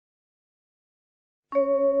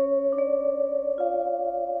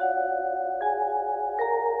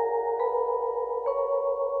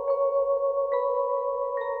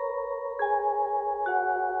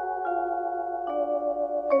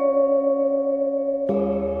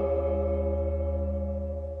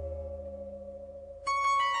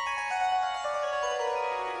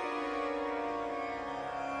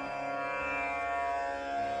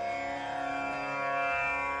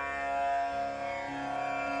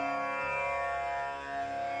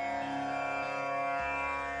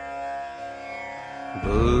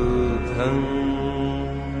बुद्धं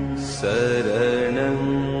शरणं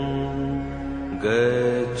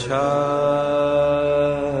गच्छामि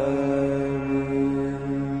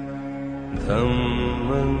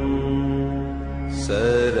धम्मं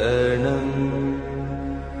शरणं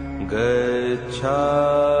गच्छामि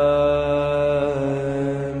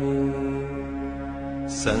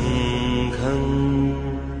संघं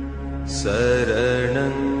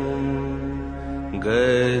शरणं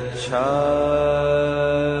गच्छामि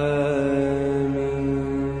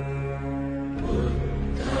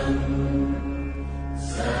बुद्धं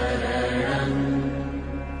शरणं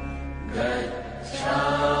गच्छामि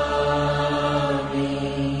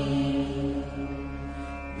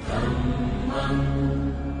धम्मं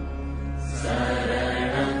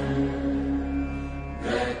शरणं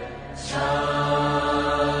गच्छामि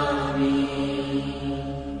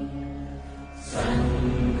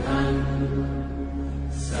संघं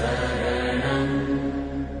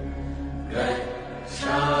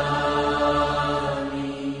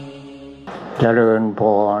เจริญพ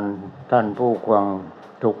รท่านผู้ฟัง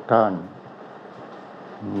ทุกท่าน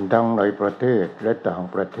ทั้งในประเทศและต่าง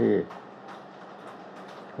ประเทศ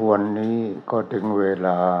วันนี้ก็ถึงเวล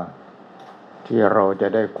าที่เราจะ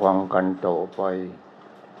ได้ฟังกันต่อไป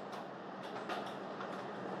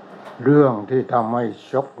เรื่องที่ทำให้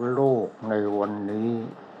ช็อกโลกในวันนี้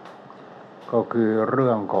ก็คือเ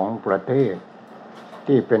รื่องของประเทศ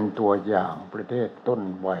ที่เป็นตัวอย่างประเทศต้น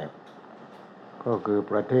แบบก็คือ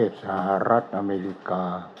ประเทศสหรัฐอเมริกา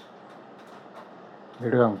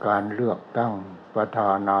เรื่องการเลือกตั้งประธ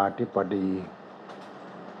านาธิบดี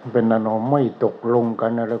เป็นอันไม่ตกลงกั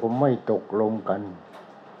นอะไรก็ไม่ตกลงกัน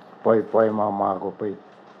ไปมาก็ไป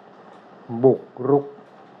บุกรุก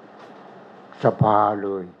สภาเล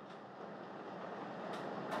ย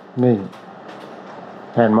นี่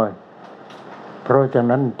เห็นไหมเพราะฉะ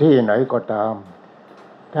นั้นที่ไหนก็ตาม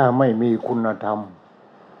ถ้าไม่มีคุณธรรม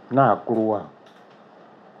น่ากลัว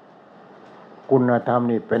คุณธรรม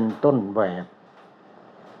นี่เป็นต้นแบบ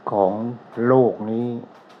ของโลกนี้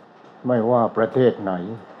ไม่ว่าประเทศไหน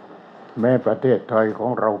แม้ประเทศไทยขอ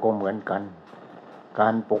งเราก็เหมือนกันกา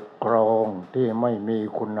รปกครองที่ไม่มี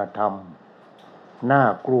คุณธรรมน่า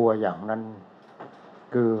กลัวอย่างนั้น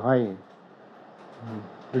คือให้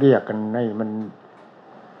เรียกกันให้มัน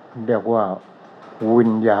เรียกว่าวิ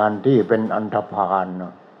ญญาณที่เป็นอันธพาล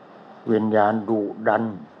วิญญาณดุดัน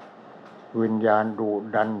วิญญาณดุ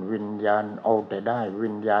ดันวิญญาณเอาแต่ได้วิ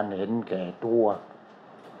ญญาณเห็นแก่ตัว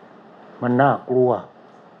มันน่ากลัว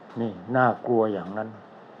นี่น่ากลัวอย่างนั้น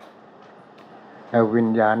แต่วิญ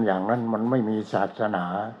ญาณอย่างนั้นมันไม่มีศาสนา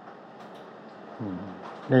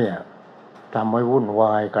นี่ทำให้วุ่นว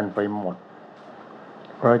ายกันไปหมด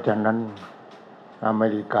เพราะฉะนั้นอเม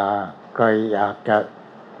ริกาใครอยากจะ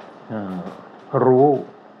รู้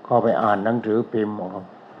ก็ไปอ่านหนังสือพิมพ์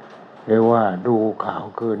หรือว่าดูข่าว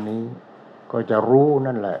คืนนี้ก็จะรู้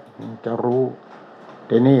นั่นแหละจะรู้แ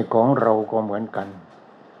ต่นี่ของเราก็เหมือนกัน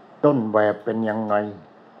ต้นแบบเป็นยังไง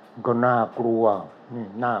ก็น่ากลัวนี่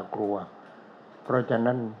น่ากลัวเพราะฉะ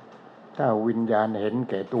นั้นถ้าวิญญาณเห็น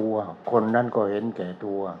แก่ตัวคนนั้นก็เห็นแก่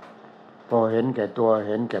ตัวพอเห็นแก่ตัวเ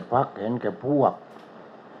ห็นแก่พรรคเห็นแก่พวก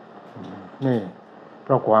นี่เพ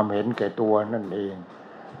ราะความเห็นแก่ตัวนั่นเอง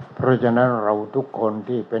เพราะฉะนั้นเราทุกคน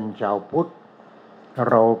ที่เป็นชาวพุทธ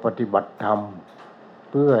เราปฏิบัติธรรม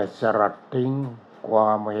เพื่อสลัดทิ้งควา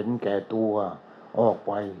มเห็นแก่ตัวออกไ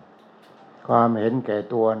ปความเห็นแก่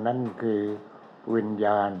ตัวนั้นคือวิญญ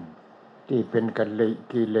าณที่เป็น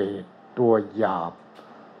กิเลสตัวหยาบ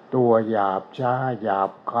ช้าหยา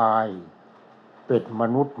บคายเป็นม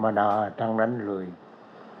นุษย์มนาทั้งนั้นเลย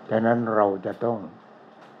ฉะนั้นเราจะต้อง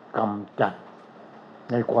กำจัด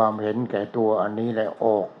ในความเห็นแก่ตัวอันนี้แหละอ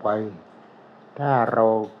อกไปถ้าเรา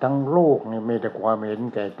ทั้งโลกนี่มีแต่ความเห็น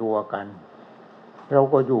แก่ตัวกันเรา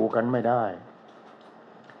ก็อยู่กันไม่ได้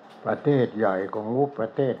ประเทศใหญ่ก็งุบปร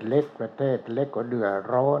ะเทศเล็กก็เดือด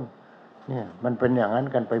ร้อนเนี่ยมันเป็นอย่างนั้น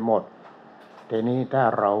กันไปหมดทีนี้ถ้า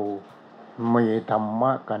เรามีธรรม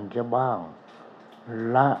ะกันจะบ้าง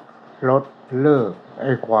ละลดเลิกไ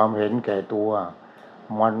อ้ความเห็นแก่ตัว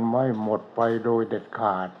มันไม่หมดไปโดยเด็ดข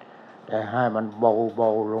าดแต่ให้มันเบ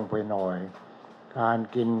าลงไปหน่อย การ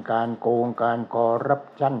กินการโกงการคอร์รัป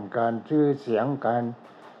ชันการชื่อเสียงการ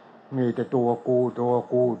มีแต่ตัวกูตัว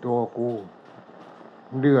กูตัวกู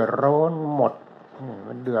เดือดร้อนหมด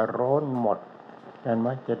มันเดือดร้อนหมดเห็นไหม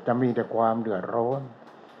จะมีแต่ความเดือดร้อน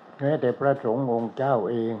แม้แต่พระสงฆ์องค์เจ้า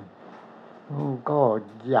เองก็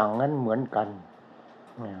อย่างนั้นเหมือนกัน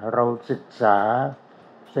เราศึกษ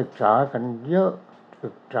ากันเยอะศึ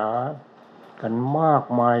กษากันมาก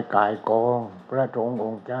มายก่ายกองพระสงฆ์อ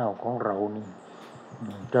งค์เจ้าของเรานี่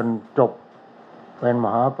จนจบเป็นม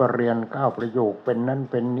หาปรริญญา9 ประโยคเป็นนั้น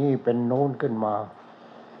เป็นนี่เป็นโน้นขึ้นมา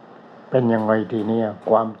เป็นยังไงทีเนี้ย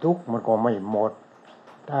ความทุกข์มันก็ไม่หมด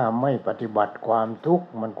ถ้าไม่ปฏิบัติความทุกข์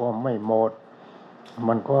มันก็ไม่หมด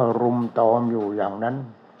มันก็รุมตอมอยู่อย่างนั้น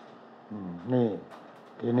นี่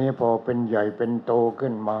ทีนี้พอเป็นใหญ่เป็นโต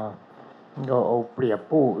ขึ้นมาก็เอาเปรียบ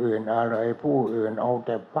ผู้อื่นอะไรผู้อื่นเอาแ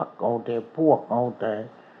ต่พักเอาแต่พวกเอาแต่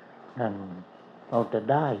นั่นเอาแต่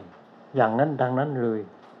ได้อย่างนั้นทางนั้นเลย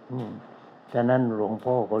ฉะนั้นหลวง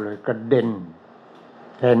พ่อก็เลยกระเด็น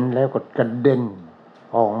เห็นแล้วก็กระเด็น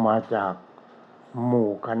ออกมาจากหมู่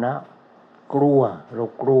คณะกลัว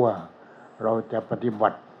เราจะปฏิบั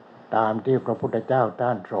ติตามที่พระพุทธเจ้าท่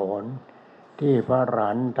านสอนที่พระอร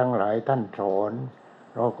หันต์ทั้งหลายท่านสอน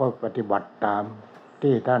เราก็ปฏิบัติตาม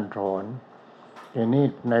ที่ท่านสอนทีนี้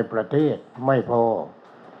ในประเทศไม่พอ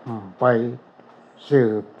ไปสื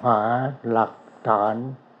บหาหลักฐาน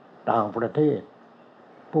ต่างประเทศ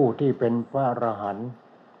ผู้ที่เป็นพระอรหันต์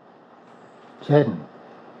เช่น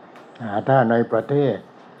ถ้าในประเทศ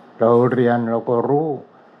เราเรียนเราก็รู้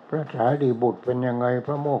พระสารีบุตรเป็นยังไงพ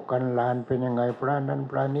ระโมคคัลลานเป็นยังไงพระนั้น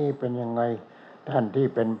พระนี้เป็นยังไงท่านที่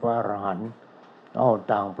เป็นพระอรหันต์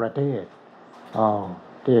ต่างประเทศ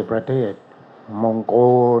ที่ประเทศมองโก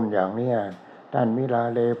ลอย่างเนี้ยท่านมิลา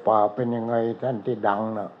เลปาเป็นยังไงท่านที่ดัง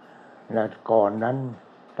นะและก่อนนั้น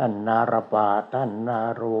ท่านนารปาท่านนา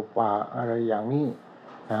โรปาอะไรอย่างนี้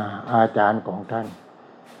อาจารย์ของท่าน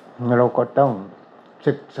เราก็ต้อง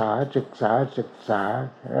ศึกษา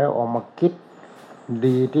แล้วออกมาคิด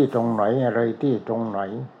ดีที่ตรงไหนอะไรที่ตรงไหน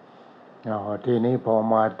ทีนี้พอ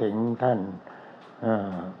มาถึงท่าน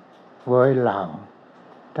เว้ยหลาง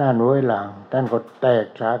ท่านเว้ยหลางท่านก็แตก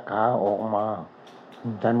สาขาออกมา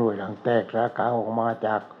ท่านเว้ยหลางแตกสาขาออกมาจ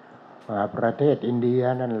ากประเทศอินเดีย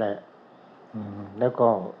นั่นแหละแล้วก็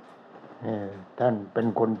ท่านเป็น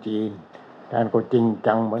คนจีนท่านก็จริง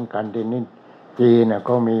จังเหมือนกันทีนี้จีน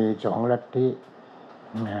ก็มี2 ลัทธิ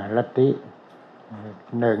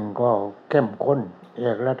หนึ่งก็เข้มข้น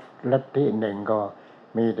ลัทธิหนึ่งก็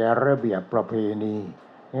มีแต่ระเบียบประเพณี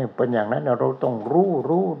นี่เป็นอย่างนั้นเราต้องรู้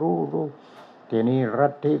ทีนี้ลั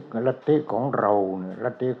ทธิของเรา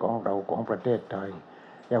ของประเทศไทย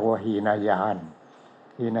เรียกว่าหีนายา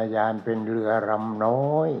นเป็นเรือลำน้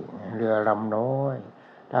อย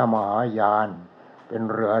ถ้ามหายานเป็น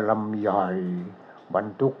เรือลำใหญ่บรร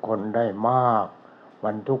ทุกคนได้มากบ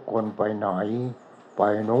รรทุกคนไปไหนไป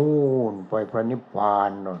นู่นไปพระนิพพา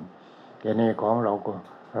นนู่นทีนี้ของเราก็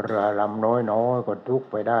เรือลำน้อยก็ทุก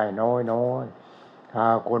ไปได้น้อยถ้า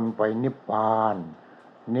คนไปนิพพา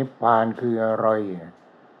นคืออะไร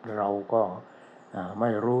เราก็ไม่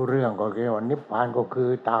รู้เรื่องก็คิดว่านิพพานก็คื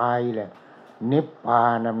อตายแหละนิพพา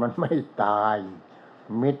นน่ะมันไม่ตาย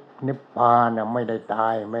นิพพานน่ะไม่ได้ตา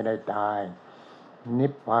ยนิ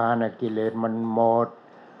พพานน่ะกิเลสมันหมด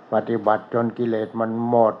ปฏิบัติจนกิเลสมัน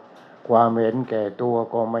หมดความเห็นแก่ตัว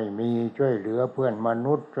ก็ไม่มีช่วยเหลือเพื่อนม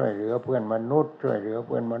นุษย์ช่วยเหลือเพื่อนมนุษ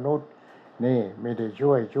ย์นี่ไม่ได้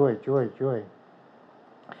ช่วย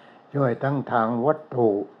ทั้งทางวัต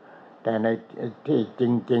ถุแต่ในที่จ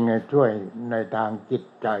ริงๆช่วยในทางจิต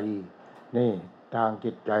ใจนี่ทาง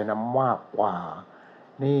จิตใจนำมากกว่า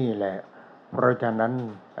นี่แหละเพราะฉะนั้น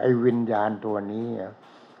ไอ้วิญญาณตัวนี้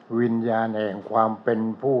วิญญาณแห่งความเป็น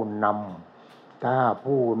ผู้นำถ้า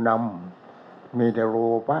ผู้นำมีแต่โล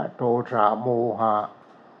ภะโทสะโมหะ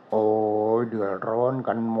โอ้เดือดร้อน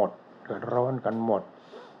กันหมด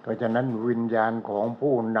เพราะฉะนั้นวิญญาณของ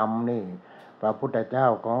ผู้นำนี่พระพุทธเจ้า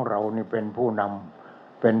ของเรานี่เป็นผู้น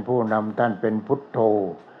ำท่านเป็นพุทโธ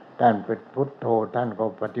ท่านก็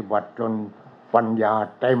ปฏิบัติจนปัญญา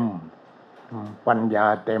เต็ม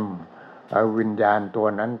วิญญาณตัว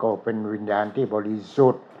นั้นก็เป็นวิญญาณที่บริสุ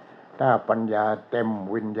ทธิ์ถ้าปัญญาเต็ม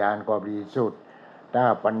วิญญาณก็บริสุทธิ์ถ้า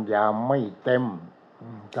ปัญญาไม่เต็ม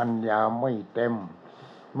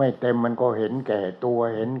มันก็เห็นแก่ตัว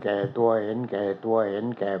เห็นแก่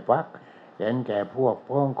พรรคเห็นแก่พวก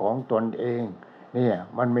พ้องของตนเองเนี่ย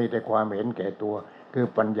มันมีแต่ความเห็นแก่ตัวคือ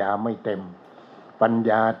ปัญญาไม่เต็มปัญ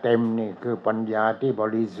ญาเต็มนี่คือปัญญาที่บ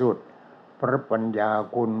ริสุทธิ์พระปัญญา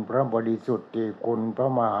คุณพระบริสุทธิ์คุณพระ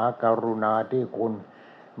มหากรุณาธิคุณ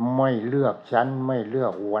ไม่เลือกชั้นไม่เลือ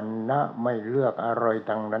กวรรณะไม่เลือกอะไร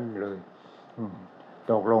ทั้งนั้นเลย อืม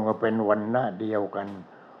ตกลงก็เป็นวรรณะเดียวกัน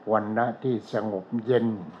วรรณะที่สงบเย็น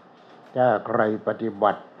ถ้าใครปฏิ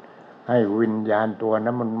บัติให้วิญญาณตัว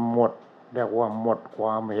นั้นมันหมดเรียกว่าหมดคว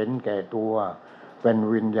ามเห็นแก่ตัวเป็น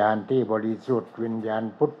วิญญาณที่บริสุทธิ์วิญญาณ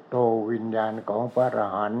พุทโธวิญญาณของพระอร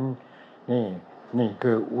หันต์นี่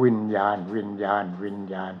คือวิญญาณ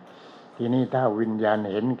ทีนี้ถ้าวิญญาณ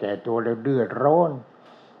เห็นแก่ตัวแล้วเดือดร้อน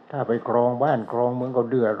ถ้าไปครองบ้านครองเมืองก็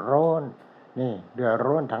เดือดร้อนนี่เดือด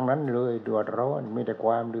ร้อนทั้งนั้นเลยเดือดร้อนมีแต่ค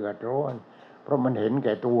วามเดือดร้อนเพราะมันเห็นแ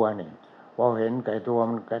ก่ตัวนี่พอเห็นแก่ตัว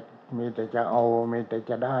มันก็มีแต่จะเอามีแต่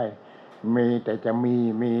จะได้มีแต่จะ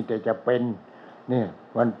มีแต่จะเป็นนี่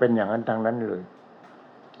มันเป็นอย่างนั้นทั้งนั้นเลย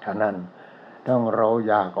ฉะนั้นต้องเรา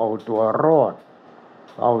อยากเอาตัวรอด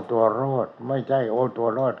ไม่ใช่เอาตัว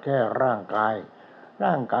รอดแค่ร่างกาย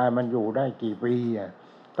มันอยู่ได้กี่ปี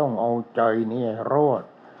ต้องเอาใจนี้ให้รอด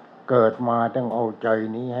เกิดมาต้องเอาใจ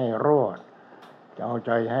นี้ให้รอดจะเอาใ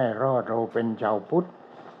จให้รอดเราเป็นชาวพุทธ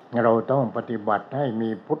เราต้องปฏิบัติให้มี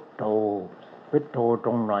พุทโธต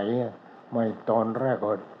รงไหนไม่ตอนแรก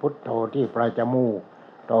ก็พุทโธที่ปลายจมูก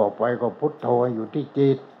ต่อไปก็พุทโธอยู่ที่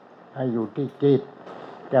จิตให้อยู่ที่จิต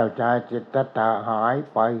เจ้าชายจิตตะหาย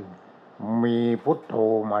ไปมีพุทโธ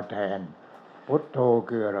มาแทนพุทโธ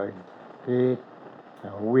คืออะไรคือ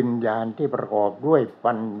วิญญาณที่ประกอบด้วย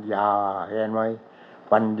ปัญญาเห็นไหม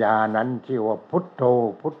ปัญญานั้นชื่อว่าพุทโธ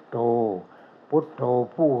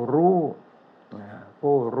ผู้รู้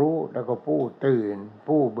แล้วก็ผู้ตื่น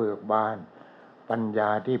ผู้เบิกบานปัญญา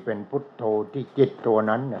ที่เป็นพุทโธที่จิตตัว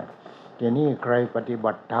นั้นน่ะทีนี้ใครปฏิ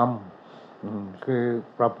บัติธรรมคือ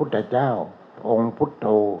พระพุทธเจ้าองค์พุทโธ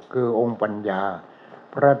คือองค์ปัญญา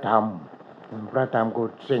พระธรรมคือ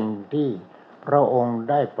สิ่งที่พระองค์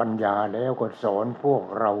ได้ปัญญาแล้วก็สอนพวก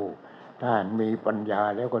เราท่านมีปัญญา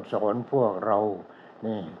แล้วก็สอนพวกเรา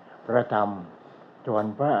นี่พระธรรมส่วน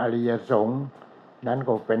พระอริยสงฆ์นั้น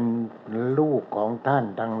ก็เป็นลูกของท่าน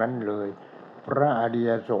ทั้งนั้นเลยพระอริย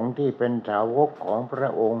สงฆ์ที่เป็นสาวกของพระ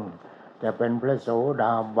องค์จะเป็นพระโสด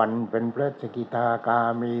าบันเป็นพระสกิทาคา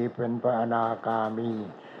มีเป็นพระอนาคามี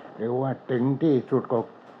หรือว่าถึงที่สุดก็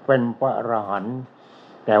เป็นพระอรหันต์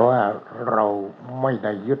แต่ว่าเราไม่ไ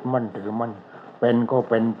ด้ยึดมั่นถือมั่นเป็นก็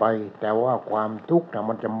เป็นไปแต่ว่าความทุกข์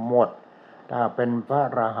มันจะหมดถ้าเป็นพระอ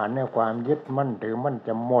รหันต์เนี่ยความยึดมั่นถือมั่นจ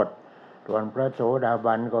ะหมดส่วนพระโสดา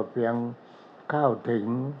บันก็เพียงเข้าถึง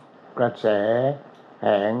กระแสแ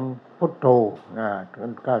ห่งพุทโธ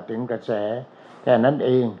เข้าถึงกระแสแค่นั้นเอ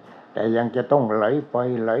งแต่ยังจะต้องไหลไป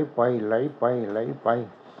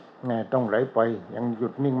ต้องไหลไปยังหยุ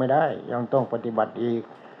ดนิ่งไม่ได้ยังต้องปฏิบัติอีก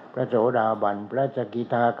พระโสดาบันพระสกิ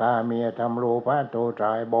ทาคามีทำโลภะโทส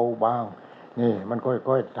ะเบาบางนี่มันค่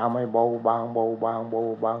อยๆทำให้เบาบา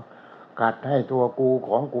งกัดให้ตัวกูข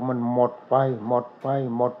องกูมันหมดไป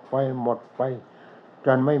จ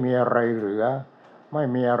นไม่มีอะไรเหลือแ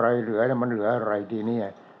ล้วมันเหลืออะไรทีนี้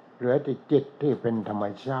เหลือแต่จิตที่เป็นธรรม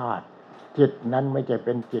ชาติจิตนั้นไม่ใช่เ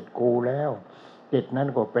ป็นจิตกูแล้วจิตนั้น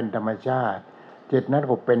ก็เป็นธรรมชาติจิตนั้น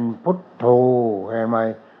ก็เป็นพุทโธเห็นไหม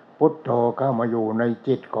พุทโธเข้ามาอยู่ใน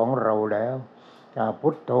จิตของเราแล้วพุ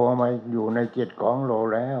ทโธมาอยู่ในจิตของเรา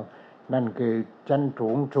แล้วนั่นคือชั้นสู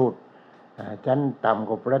งสุดชั้นต่ำ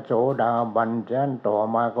ก็พระโสดาบันชั้นต่อ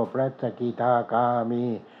มาก็พระสกิทาคามี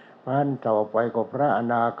ชั้นต่อไปก็พระอ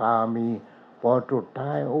นาคามีพอสุดท้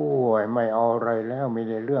ายโอ้ยไม่เอาอะไรแล้วมี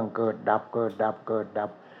แต่เรื่องเกิดดับ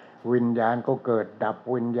วิญญาณก็เกิดดับ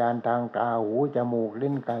วิญญาณทางตาหูจมูก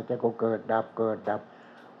ลิ้นกายใจก็เกิดดับ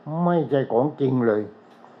ไม่ใช่ของจริงเลย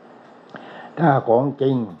ถ้าของจ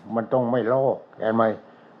ริงมันต้องไม่ลอกเห็นไหม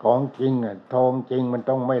ของจริงทองจริงมัน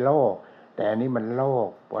ต้องไม่ลอกแต่นี้มันลอก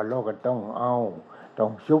พอลอกก็ต้อ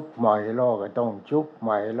งชุบใหม่ลอกก็ต้องชุบให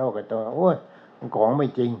ม่ลอกก็ต้องโอ้ยของไม่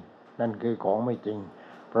จริงนั่นคือของไม่จริง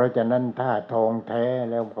เพราะฉะนั้นถ้าทองแท้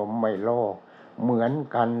แล้วก็ไม่ลอกเหมือน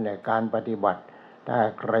กันแหละการปฏิบัติถ้า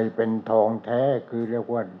ใครเป็นทองแท้คือเรียก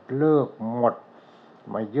ว่าเลิกหมด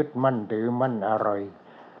ไม่ยึดมั่นถือมั่นอะไร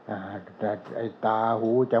แต่ไอ้ตา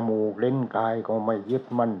หูจมูกลิ้นกายก็ไม่ยึด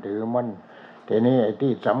มั่นถือมั่นทีนี้ไอ้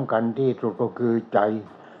ที่สำคัญที่สุดก็คือใจ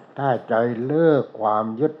ถ้าใจเลิกความ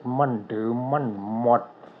ยึดมั่นถือมั่นหมด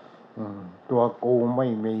ตัวกูไม่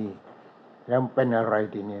มีแล้วเป็นอะไร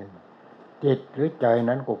ทีนี้จิตหรือใจ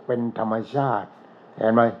นั้นก็เป็นธรรมชาติเห็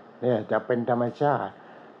นไหมเนี่ยจะเป็นธรรมชาติ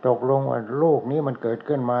ตกลงว่าโลกนี้มันเกิด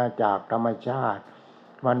ขึ้นมาจากธรรมชาติ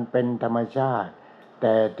มันเป็นธรรมชาติแ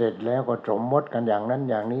ต่เสร็จแล้วก็สมมติกันอย่างนั้น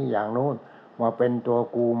อย่างนี้อย่างโน้นมาเป็นตัว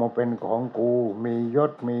กูมาเป็นของกูมีย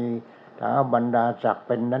ศมีฐาบรรดาศักดิ์เ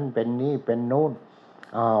ป็นนั้นเป็นนี้เป็นโน้น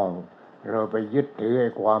เราไปยึดถือไอ้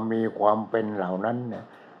ความมีความเป็นเหล่านั้นเนี่ย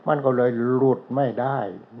มันก็เลยหลุดไม่ได้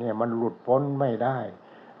เนี่ยมันหลุดพ้นไม่ได้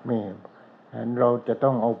นี่เราจะต้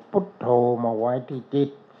องเอาพุทโธมาไว้ที่จิต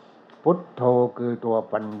พุทโธคือตัว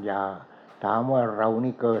ปัญญาถามว่าเรา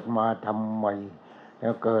นี่เกิดมาทำไมแล้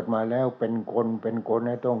วเกิดมาแล้วเป็นคน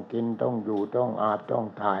ต้องกินต้องอยู่ต้องอาบต้อง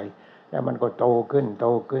ถ่ายแล้วมันก็โตขึ้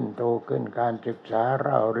นการศึกษาเร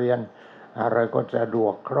าเรียนอะไรก็สะดว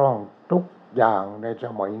กคล่องทุกอย่างในส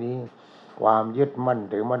มัยนี้ความยึดมั่น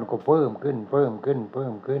ถือมันก็เพิ่มขึ้น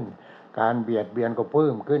การเบียดเบียนก็เพิ่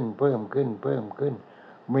มขึ้น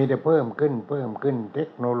มีแต่เพิ่มขึ้นเทค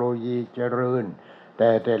โนโลยีเจริญแ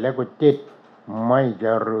ต่แล้วก็จิตไม่เจ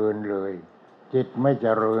ริญเลยจิตไม่เจ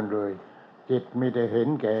ริญเลยจิตมีแต่เห็น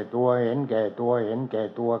แก่ตัวเห็นแก่ตั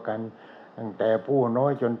วกันตั้งแต่ผู้น้อ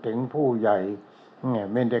ยจนถึงผู้ใหญ่เนี่ย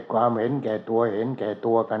มีแต่ความเห็นแก่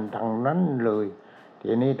ตัวกันทั้งนั้นเลย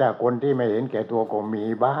ทีนี้ถ้าคนที่ไม่เห็นแก่ตัวก็มี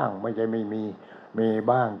บ้างไม่ใช่ไม่มี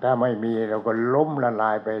บ้างถ้าไม่มีเราก็ล้มละล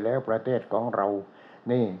ายไปแล้วประเทศของเรา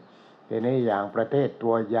นี่ทีนี้อย่างประเทศ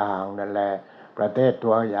ตัวอย่างนั่นแหละประเทศ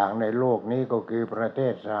ตัวอย่างในโลกนี้ก็คือประเท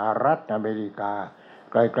ศสหรัฐอเมริกา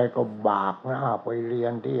ใครๆก็บากหน้าไปเรีย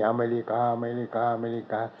นที่อเมริกา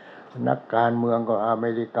นักการเมืองก็อเม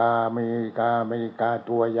ริกา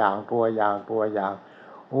ตัวอย่าง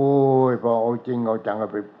โอ้ยพอเอาจริงเอาจัง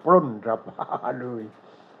ไปปล้นสภาเลย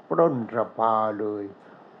ปล้นสภ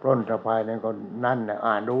านั่นก็นั่นน่ะ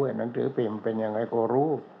อ่านดูหนังสือพิมพ์เป็นยังไงก็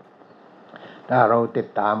รู้ถ้าเราติด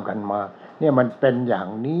ตามกันมาเนี่ยมันเป็นอย่าง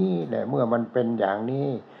นี้แหละเมื่อมันเป็นอย่างนี้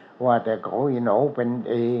ว่าแต่เขาอีเหนาเป็น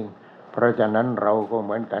เองเพราะฉะนั้นเราก็เห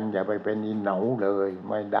มือนกันอย่าไปเป็นอีเหนาเลย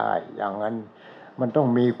ไม่ได้อย่างนั้นมันต้อง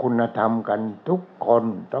มีคุณธรรมกันทุกคน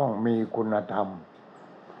ต้องมีคุณธรรม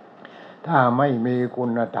ถ้าไม่มีคุ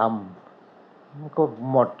ณธรรมก็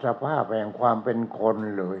หมดสภาพแห่งความเป็นคน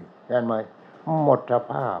เลยเห็นไหมหมดส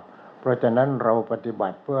ภาพเพราะฉะนั้นเราปฏิบั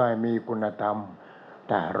ติเพื่อให้มีคุณธรรมแ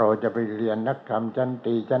ต่เราจะไปเรียนนักธรรมชั้นต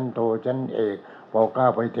รีชั้นโทชั้นเอกพอก้า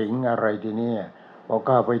วไปถึงอะไรทีนี้พอ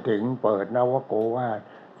ก้าวไปถึงเปิดนวโกวาท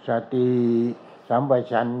สติสัมป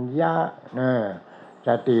ชัญญะส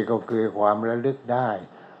ติก็คือความระลึกได้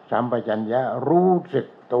สัมปชัญญะรู้สึก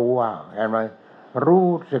ตัวเห็นไหมรู้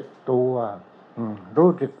สึกตัว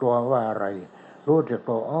ว่าอะไรรู้สึก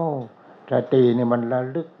ตัวสตินี่มันระ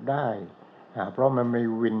ลึกได้เพราะมันมี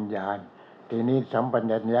วิญญาณทีนี้สัมป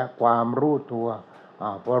ชัญญะความรู้ตัว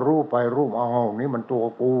พอรู้ไปนี่มันตัว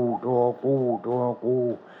กู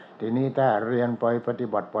ทีนี้ถ้าเรียนไปปฏิ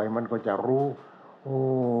บัติไปมันก็จะรู้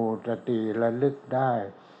สติระลึกได้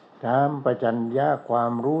สัมปชัญญะควา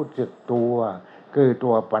มรู้สึกตัวคือ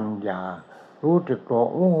ตัวปัญญารู้สึกตัว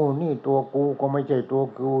นี่ตัวกูก็ไม่ใช่ตัว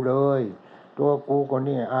กูเลยตัวกูก็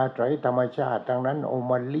นี่อาศัยธรรมชาติทั้งนั้นเอา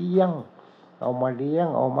มาเลี้ยงเอามา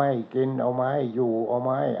ให้กินเอามาให้อยู่เอาม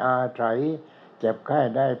าให้อาศัยเจ็บไข้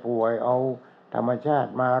ได้ป่วยเอาธรรมชาติ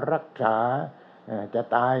มารักษาจะ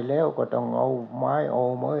ตายแล้วก็ต้องเอาไม้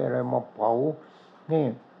อะไรมาเผานี่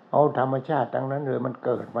เอาธรรมชาติทั้งนั้นเลยมันเ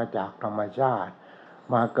กิดมาจากธรรมชาติ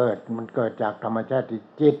มันเกิดจากธรรมชาติที่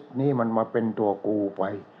จิตนี่มันมาเป็นตัวกูไป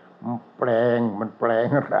มันแปลง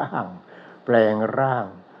ร่าง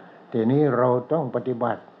ทีนี้เราต้องปฏิ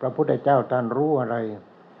บัติพระพุทธเจ้าท่านรู้อะไร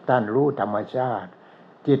ท่านรู้ธรรมชาติ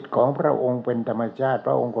จิตของพระองค์เป็นธรรมชาติพ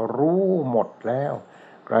ระองค์ก็รู้หมดแล้ว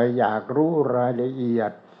ใครอยากรู้รายละเอีย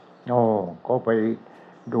ดก็ไป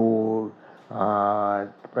ดู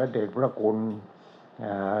พระเดชพระคุณ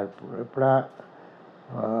พ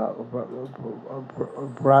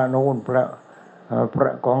ระนูนพระ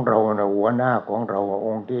ของเรานะหัวหน้าของเราอ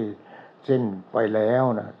งค์ที่สิ้นไปแล้ว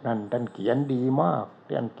นะท่านเขียนดีมาก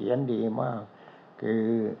คือ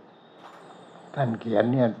ท่านเขียน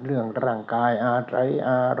เนี่ยเรื่องร่างกายอะ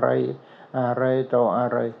ไรต่ออะ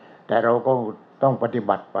ไรแต่เราก็ต้องปฏิ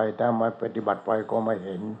บัติไปถ้าไม่ปฏิบัติไปก็ไม่เ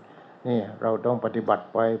ห็นนี่เราต้องปฏิบัติ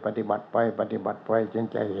ไปจึง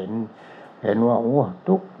จะเห็นว่า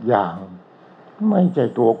ทุกอย่างไม่ใช่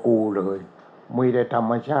ตัวกูเลยมีแต่ธรร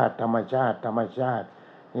มชาติ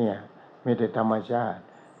เนี่ยมีแต่ธรรมชาติ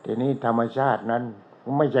ทีนี้ธรรมชาตินั้น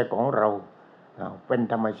ไม่ใช่ของเราเป็น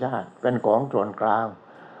ธรรมชาติเป็นของส่วนกลาง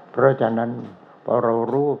เพราะฉะนั้นพอเรา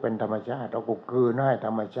รู้เป็นธรรมชาติเราก็คืนให้ธ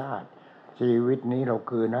รรมชาติชีวิตนี้เรา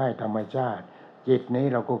คืนให้ธรรมชาติจิตนี้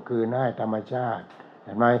เราก็คืนให้ธรรมชาติเ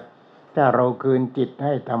ห็นไหมถ้าเราคืนจิตใ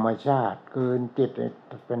ห้ธรรมชาติคืนจิต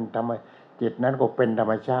เป็นธรรมจิตนั้นก็เป็นธร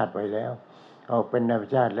รมชาติไปแล้วเป็นธรรม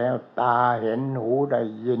ชาติแล้วตาเห็นหูได้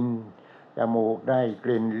ยินจมูกได้ก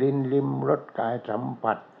ลิ่นลิ้นลิ้มรสกายสัม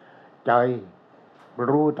ผัสใจ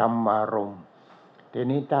รู้ธรรมารมณ์ที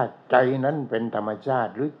นี้ถ้าใจนั้นเป็นธรรมชา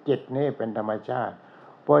ติหรือจิตนี่เป็นธรรมชาติ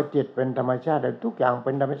พอจิตเป็นธรรมชาติทุกอย่างเ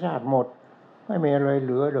ป็นธรรมชาติหมดไม่มีอะไรเห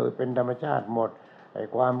ลือเลยเป็นธรรมชาติหมดไอ้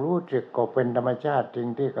ความรู้สึกก็เป็นธรรมชาติสิ่ง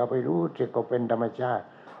ที่เขาไปรู้สึกก็เป็นธรรมชาติ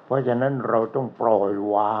เพราะฉะนั้นเราต้องปล่อย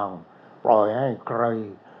วางปล่อยให้ใคร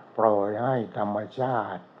ปล่อยให้ธรรมชา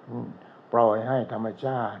ติ ปล่อยให้ธรรมช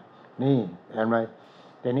าตินี่เห็นไหม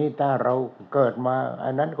แต่นี้ถ้าเราเกิดมาอั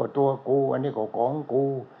นนั้นก็ตัวกูอันนี้ก็ของกู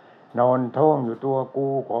นอนท้องอยู่ตัวกู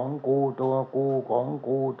ของกูตัวกูของ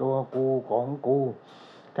กูตัวกูของกู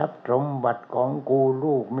ทรัพย์สมบัติของกู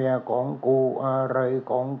ลูกเมียของกูอะไร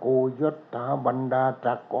ของกูยศถาบรรดา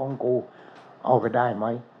ศักดิ์ของกูเอาไปได้ไหม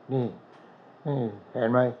นี่เห็น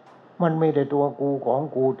ไหมมันไม่ได้ตัวกูของ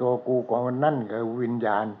กูตัวกูของนั่นคือวิญญ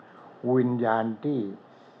าณที่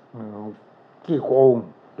ขี้โกง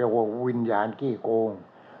เรียกว่าวิญญาณขี้โกง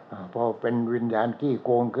พอเป็นวิญญาณขี้โก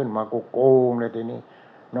งขึ้นมาก็โกงเลยทีนี้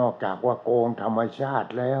นอกจากว่าโกงธรรมชาติ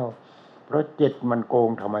แล้วเพราะจิตมันโกง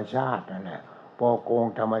ธรรมชาตินั่นแหละพอโกง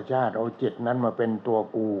ธรรมชาติเอาจิตนั้นมาเป็นตัว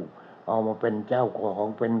กูเอามาเป็นเจ้าของ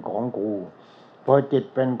เป็นของกูพอจิต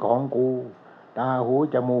เป็นของกูตาหู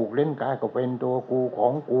จมูกลิ้นกายก็เป็นตัวกูขอ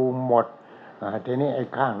งกูหมดทีนี้ไอ้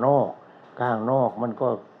ข้างนอกมันก็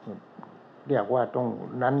เรียกว่าตรง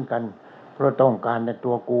นั้นกันเพราะต้องการใน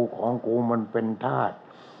ตัวกูของกูมันเป็นธา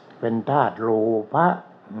ตุโลภะ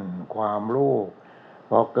ความโลภ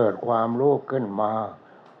พอเกิดความโลภขึ้นมา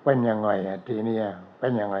เป็นยังไงทีเนี้ยเป็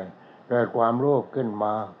นยังไงเกิดความโลภขึ้นม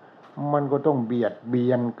ามันก็ต้องเบียดเบี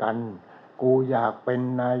ยนกันกูอยากเป็น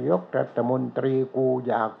นายกรัฐมนตรีกู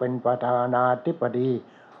อยากเป็นประธานาธิบดี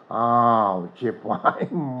อ้าวฉิบหาย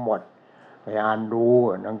หมดไปอ่านดู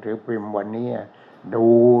หนังสือพิมพ์วันนี้ดู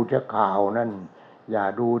เจ้าข่าวนั่นอย่า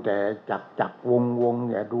ดูแต่จักวง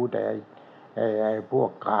อย่าดูแต่ไอ้พวก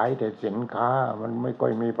ขายแต่สินค้ามันไม่ค่อ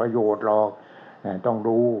ยมีประโยชน์หรอกต้อง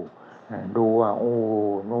ดูว่าโอ้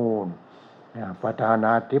นู่นประธาน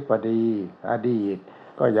าธิบดีอดีต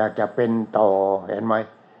ก็อยากจะเป็นต่อเห็นไหม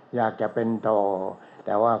อยากจะเป็นต่อแ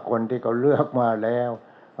ต่ว่าคนที่เขาเลือกมาแล้ว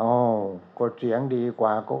ก็เสียงดีกว่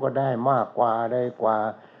าก็ได้มากกว่าได้กว่า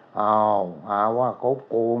หาว่าเขา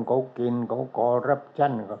โกงเขากินเขาคอร์รัปชั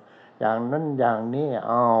นอย่างนั้นอย่างนี้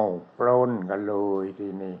ปล้นกันเลยที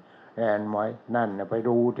นี้เห็นไหมนั่นไป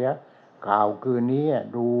ดูเถอะข่าวคืนนี้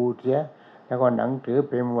ดูเถอะแล้วก็หนังสือ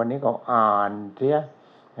พิมพ์วันนี้ก็อ่านเถอะ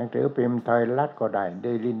หนังสือพิมพ์ไทยรัฐก็ได้เด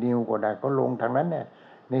ลี่นิวก็ได้ก็ลงทางนั้นเนี่ย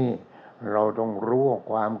นี่เราต้องรู้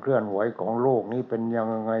ความเคลื่อนไหวของโลกนี้เป็นยัง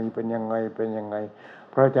ไงเป็นยังไงเป็นยังไง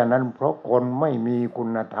เพราะฉะนั้นเพราะคนไม่มีคุ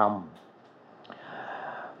ณธรรม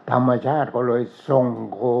ธรรมชาติก็เลยส่ง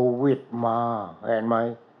โควิดมาเห็นไหม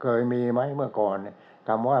เคยมีไหมเมื่อก่อนค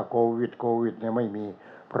ำว่าโควิดเนี่ยไม่มี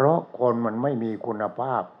เพราะคนมันไม่มีคุณภ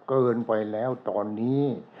าพเกินไปแล้วตอนนี้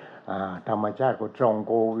ธรรมชาติก็ส่ง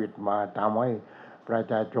โควิดมาทำให้ประ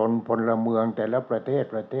ชาชนพลเมืองแต่ละประเทศ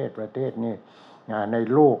นี่ใน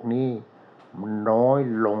โลกนี้มันน้อย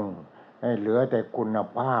ลงให้เหลือแต่คุณ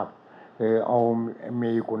ภาพเอา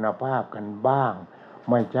มีคุณภาพกันบ้าง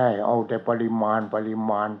ไม่ใช่เอาแต่ปริมาณ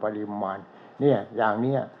เนี่ยอย่างเ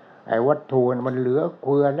นี้ยไอ้วัตถุมันเหลือเ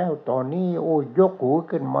ฟือแล้วตอนนี้โอ้ยกหู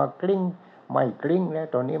ขึ้นมากลิ้งไม่กลิ้งแล้ว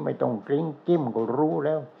ตอนนี้ไม่ต้องกลิ้งจิ้มก็รู้แ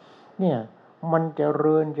ล้วเนี่ยมันเจ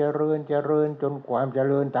ริญจนความเจ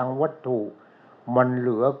ริญทางวัตถุมันเห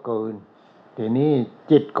ลือเกินทีนี้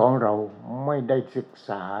จิตของเราไม่ได้ศึก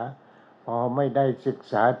ษาพอไม่ได้ศึก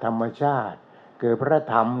ษาธรรมชาติคือพระ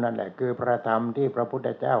ธรรมนั่นแหละคือพระธรรมที่พระพุทธ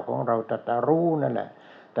เจ้าของเราตรัสรู้นั่นแหละ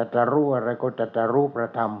ตรัสรู้อะไรก็ตรัสรู้พระ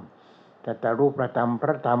ธรรมตรัสรู้พระธร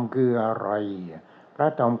รมคืออะไรพระ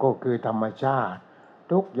ธรรมก็คือธรรมชาติ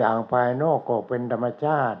ทุกอย่างภายนอกก็เป็นธรรมช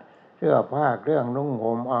าติเสื้อผ้าเครื่องนุ่ง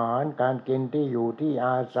ห่มอาหารการกินที่อยู่ที่อ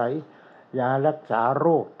าศัยยารักษาโร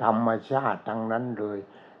คธรรมชาติทั้งนั้นเลย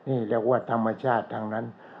นี่เรียกว่าธรรมชาติทั้งนั้น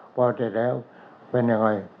พอแต่แล้วเป็นยังไง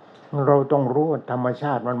เราต้องรู้ธรรมช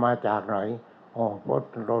าติมันมาจากไหนเพราะ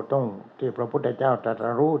เราต้องที่พระพุทธเจ้าตรัส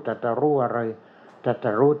รู้อะไรตรัส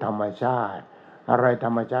รู้ธรรมชาติอะไรธ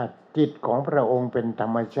รรมชาติจิตของพระองค์เป็นธร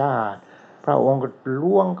รมชาติพระองค์ก็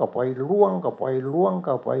ล้วงเข้าไปล้วงเข้าไ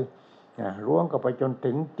ปจน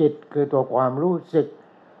ถึงจิตคือตัวความรู้สึก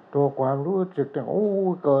เนี่ย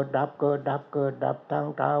เกิดดับทาง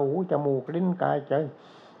ตาหูจมูกลิ้นกายใจ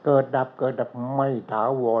เกิดดับไม่ถา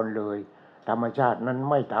วรเลยธรรมชาตินั้น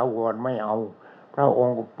ไม่ถาวรไม่เอาพระอง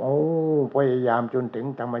ค์พยายามจนถึง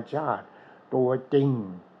ธรรมชาติตัวจริง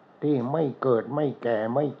ที่ไม่เกิดไม่แก่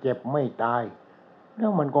ไม่เจ็บไม่ตายแล้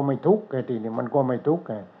วมันก็ไม่ทุกข์ไงทีนี้มันก็ไม่ทุกข์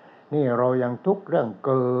ไงนี่เรายังทุกข์เรื่องเ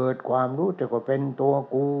กิดความรู้สึกว่าเป็นตัว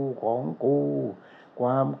กูของกูคว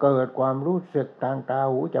ามเกิดความรู้สึกทางตา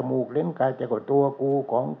หูจมูกลิ้นกายใจก็ตัวกู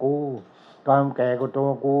ของกูความแก่ก็ตัว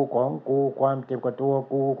กูของกูความเจ็บก็ตัว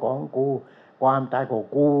กูของกูความตายก็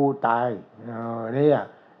กูตายเนี่ย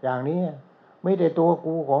อย่างนี้ไม่ได้ตัว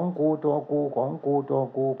กูของกูตัวกูของกูตัว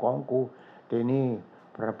กูของกูทีนี้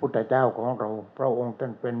พระพุทธเจ้าของเราพระองค์ท่า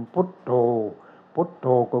นเป็นพุทโธ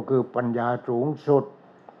ก็คือปัญญาสูงสุด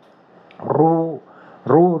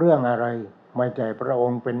รู้เรื่องอะไร ไม่ใช่พระอ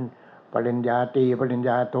งค์เป็นปริญญาตรีปริญ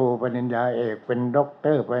ญาโทปริญญาเอกเป็นด็อกเต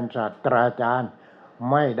อร์เป็นศาสตราจารย์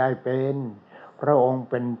ไม่ได้เป็นพระองค์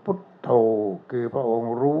เป็นพุทโธคือพระอง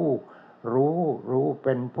ค์รู้เ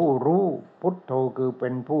ป็นผู้รู้พุทโธคือเป็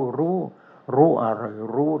นผู้รู้อะไร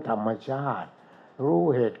รู้ธรรมชาติรู้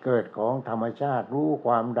เหตุเกิดของธรรมชาติรู้ค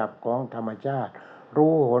วามดับของธรรมชาติ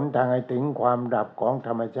รู้หนทางให้ถึงความดับของธ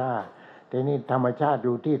รรมชาติทีนี้ธรรมชาติอ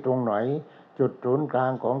ยู่ที่ตรงไหนจุดศูนย์กลา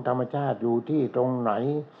งของธรรมชาติอยู่ที่ตรงไหน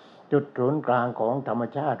จุดศูนย์กลางของธรรม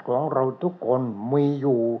ชาติของเราทุกคนมีอ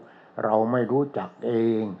ยู่เราไม่รู้จักเอ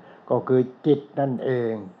งก็คือจิตนั่นเอ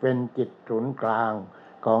งเป็นจิตศูนย์กลาง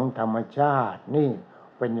ของธรรมชาตินี่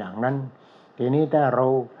เป็นอย่างนั้นทีนี้ถ้าเรา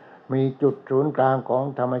มีจุดศูนย์กลางของ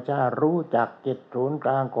ธรรมชาติรู้จักจิตศูนย์ก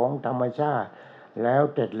ลางของธรรมชาติแล้ว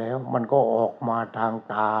เสร็จแล้วมันก็ออกมาทาง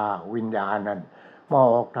ตาวิญญาณนั่นมา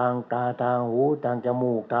ออกทางตาทางหูทางจ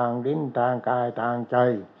มูกทางลิ้นทางกายทางใจ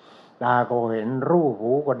ตาก็เห็นรูป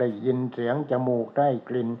หูก็ได้ยินเสียงจมูกได้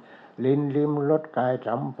กลิ่นลิ้นลิ้มรสกาย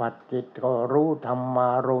สัมผัสจิตก็รู้ธรรมา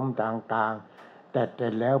รมณ์ต่างๆแต่เสร็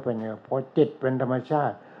จแล้วเป็นไงพอจิตเป็นธรรมชา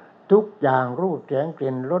ติทุกอย่างรูปเสียงก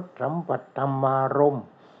ลิ่นรสสัมผัสธรรมารมณ์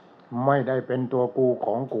ไม่ได้เป็นตัวกูข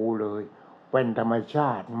องกูเลยเป็นธรรมช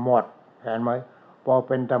าติหมดเห็นไหมพอเ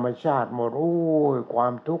ป็นธรรมชาติหมดโอ้ยควา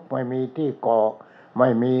มทุกข์ไม่มีที่เกาะไม่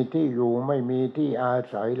มีที่อยู่ไม่มีที่อา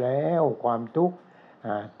ศัยแล้วความทุกข์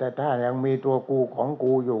แต่ถ้ายังมีตัวกูของ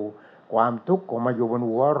กูอยู่ความทุกข์ก็มาอยู่บน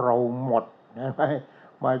หัวเราหมดเห็นไหม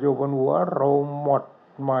มาอยู่บนหัวเราหมด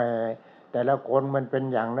ไม่แต่ละคนมันเป็น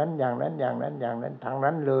อย่างนั้นอย่างนั้นอย่างนั้นอย่างนั้นทั้ง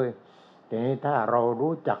นั้นเลยทีนี้ถ้าเรา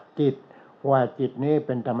รู้จักจิตว่าจิตนี้เ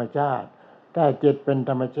ป็นธรรมชาติถ้าจิตเป็น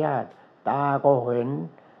ธรรมชาติตาก็เ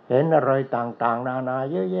ห็นอะไรต่างๆนานา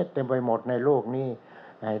เยอะแยะเต็มไปหมดในโลกนี้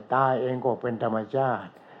ตาเองก็เป็นธรรมชาติ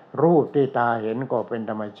รูปที่ตาเห็นก็เป็น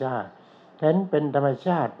ธรรมชาติเห็นเป็นธรรมช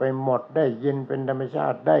าติไปหมดได้ยินเป็นธรรมชา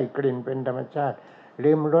ติได้กลิ่นเป็นธรรมชาติ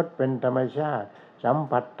ลิ้มรสเป็นธรรมชาติสัม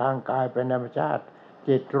ผัสทางกายเป็นธรรมชาติ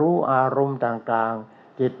จิตรู้อารมณ์ต่าง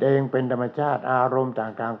ๆจิตเองเป็นธรรมชาติอารมณ์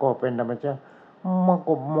ต่างๆก็เป็นธรรมชาติมัน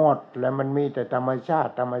ก็หมดแล้วมันมีแต่ธรรมชา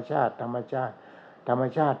ติธรรมชาติธรรมชาติธรรม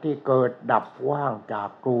ชาติที่เกิดดับว่างจาก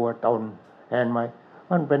ตัวตนเห็นไหม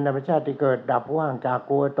มันเป็นธรรมชาติที่เกิดดับว่างจาก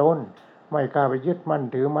ตัวตนไม่กล้าไปยึดมั่น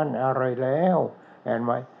ถือมั่นอะไรแล้วเห็นไห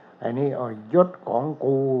มไอ้นี่ยศของ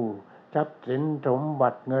กูทรัพย์สินสมบั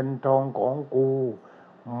ติเงินทองของกู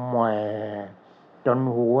แหมจน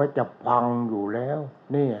หัวจะพังอยู่แล้ว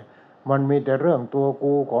นี่มันมีแต่เรื่องตัว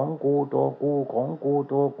กูของกูตัวกูของกู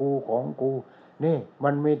ตัวกูของกูนี่มั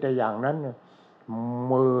นมีแต่อย่างนั้น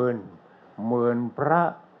หมื่นพระ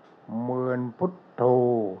หมื่นพุทโธ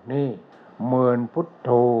นี่หมื่นพุทโ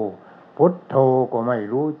ธพุทโธก็ไม่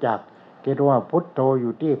รู้จักคิดว่าพุทโธอ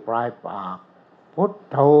ยู่ที่ปลายปากพุท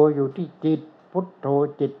โธอยู่ที่จิตพุทโธ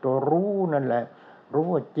จิตตัวรู้นั่นแหละรู้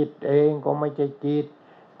ว่าจิตเองก็ไม่ใช่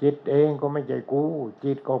จิตเองก็ไม่ใช่กู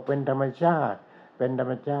จิตก็เป็นธรรมชาติเป็นธร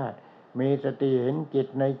รมชาติมีสติเห็นจิต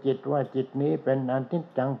ในจิตว่าจิตนี้เป็นอนิจ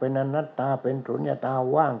จังเป็นอนัตตาเป็นสุญญตา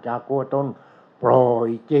ว่างจากตัวตนปล่อย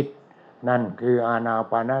จิตนั่นคืออานา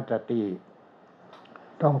ปานสติ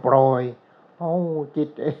ต้องปล่อยจิต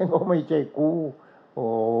เองก็ไม่ใช่กูโ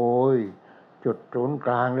อ้ยจุดศูนย์ก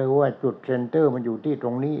ลางเลยว่าจุดเซนเตอร์มันอยู่ที่ตร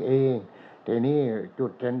งนี้เองแต่นี่จุ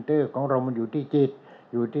ดเซนเตอร์ของเรามันอยู่ที่จิต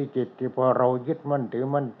อยู่ที่จิตที่พอเรายึดมั่นถือ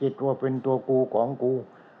มั่นจิตว่าเป็นตัวกูของกู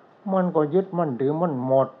มันก็ยึดมั่นถือมั่น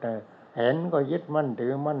หมดเห็นก็ยึดมั่นถื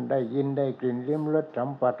อมั่นได้ยินได้กลิ่นลิ้มรสสัม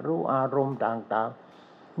ผัสรู้อารมณ์ต่าง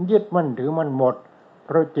ๆยึดมั่นถือมั่นหมดเพ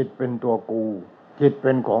ราะจิตเป็นตัวกูจิตเ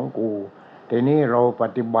ป็นของกูทีนี้เราป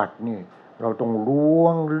ฏิบัตินี่เราต้องล้ว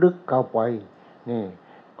งลึกเข้าไปนี่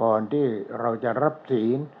ก่อนที่เราจะรับศี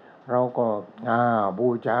ลเราก็บู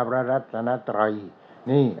ชาพระรัตนตรัย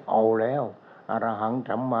นี่เอาแล้วอรหัง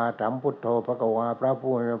สัมมาสัมพุทโธภควาพระ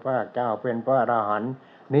ผู้มีพระเจ้าเป็นพระอรหันต์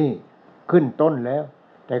นี่ขึ้นต้นแล้ว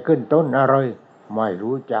แต่ขึ้นต้นอะไรไม่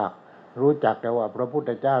รู้จักแต่ว่าพระพุทธ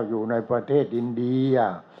เจ้าอยู่ในประเทศอินเดีย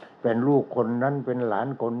เป็นลูกคนนั้นเป็นหลาน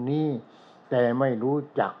คนนี้แต่ไม่รู้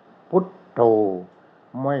จักพุทโธ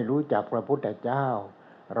ไม่รู้จักพระพุทธเจ้า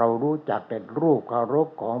เรารู้จักแต่รูปเคารพ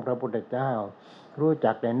ของพระพุทธเจ้ารู้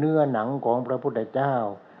จักแต่เนื้อหนังของพระพุทธเจ้า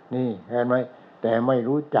นี่เห็นไหมแต่ไม่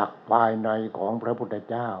รู้จักภายในของพระพุทธ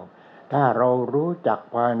เจ้าถ้าเรารู้จัก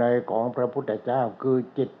ภายในของพระพุทธเจ้าคือ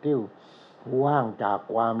จิตที่ว่างจาก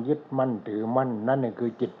ความยึดมั่นถือมั่นนั่นนี่คื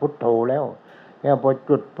อจิตพุทโธแล้วเนี่ยพอ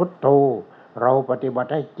จุดพุทโธเราปฏิบัติ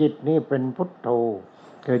ให้จิตนี้เป็นพุทโธ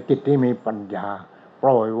คือจิตที่มีปัญญาป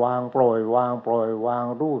ล่อยวาง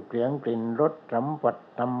รูปเสียงกลิ่นรสสัมผัส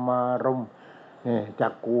ธรรมารมณ์นี่จั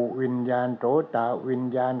กขุวิญญาณโสตวิญ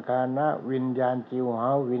ญาณฆานะวิญญาณจิวหา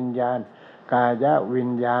วิญญาณ กายวิ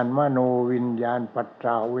ญญาณมโนวิญญาณปัจจ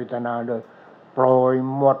าเวทนาเลยปล่อย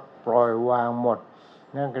หมดปล่อยวางหมด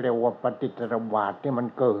นั่นก็เรียกว่าปฏิจจสมุปบาทที่มัน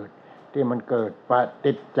เกิดป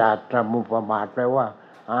ฏิจจสมุปบาทแปลว่า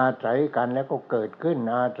อาศัยกันแล้วก็เกิดขึ้น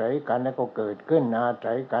อาศัยกันแล้วก็เกิดขึ้นอา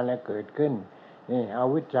ศัยกันแล้วเกิดขึ้นนี่อ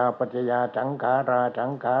วิชชาปัจจยาสังขาราสั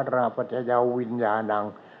งขาราปัจจยาวิญญาณัง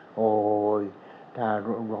โอ้ยถ้า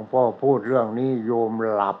หลวงพ่อพูดเรื่องนี้โยม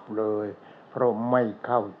หลับเลยเพราะไม่เ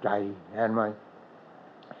ข้าใจเห็นไหม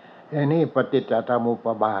อันนี้ปฏิจจสมุป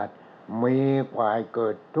บาทมีฝ่ายเกิ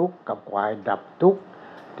ดทุกข์กับฝ่ายดับทุกข์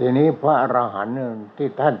ทีนี้พระอรหันต์ที่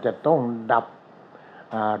ท่านจะต้องดับ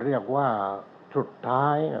เรียกว่าสุดท้า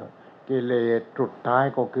ยกิเลสสุดท้าย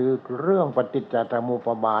ก็คือเรื่องปฏิจจสมุป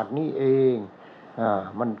บาทนี่เอง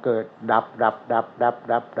มันเกิดดับ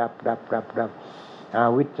อ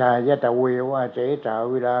วิชชายตเววะเสสา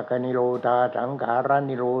วิราคนิโรธาสังขาร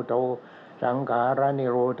นิโรโธสังขารนิ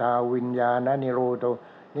โรธาวิญญาณนิโรโธ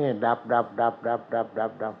นี่ดับ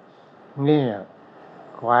นี่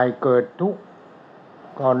ควายเกิดทุกข์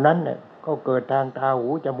ก่อนนั้นเนี่ยก็เกิดทางตาหู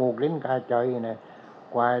จมูกลิ้นกายใจเนี่ย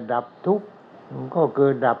ควายดับทุกข์ก็เกิ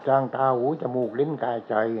ดดับทางตาหูจมูกลิ้นกาย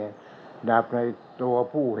ใจดับในตัว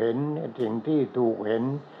ผู้เห็นสิ่งที่ถูกเห็น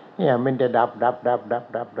เนี่ยมันจะดับอ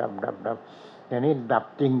ย่างนี้ดับ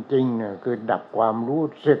จริงๆเนี่ยคือดับความรู้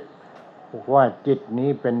สึกว่าจิตนี้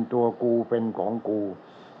เป็นตัวกูเป็นของกู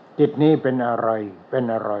จิตนี้เป็นอะไรเป็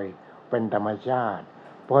นธรรมชาติ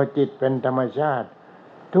พอจิตเป็นธรรมชาติ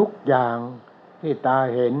ทุกอย่างที่ตา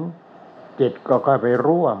เห็นจิตก็เข้าไป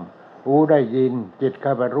ร่วมหูได้ยินจิตเข้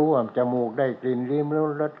าไปร่วมจมูกได้กลิ่นลิ้ม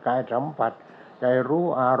รสกายสัมผัสใจรู้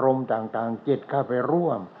อารมณ์ต่างๆจิตเข้าไปร่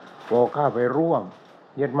วมพอเข้าไปร่วม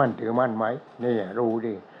ยึดมั่นถือมั่นไหมนี่รู้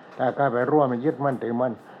ดิถ้าเข้าไปร่วมยึดมั่นถือ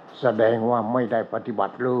มั่นแสดงว่าไม่ได้ปฏิบั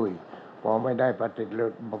ติเลยพอไม่ได้ป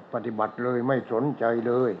ฏิบัติเลยไม่สนใจ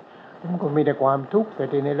เลยมันก็มีแต่ความทุกข์แต่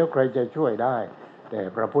ทีนี้แล้วใครจะช่วยได้แต่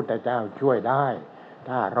พระพุทธเจ้าช่วยได้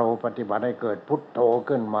ถ้าเราปฏิบัติให้เกิดพุทโธ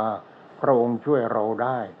ขึ้นมาพระองค์ช่วยเราไ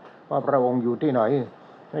ด้ว่าพระองค์อยู่ที่ไหน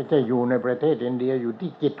ไม่ใช่อยู่ในประเทศอินเดียอยู่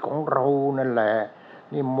ที่จิตของเรานั่นแหละ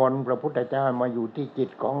นิมนต์พระพุทธเจ้ามาอยู่ที่จิต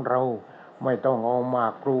ของเราไม่ต้องเอาหมา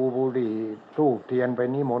กพลูบุหรี่ธูปเทียนไป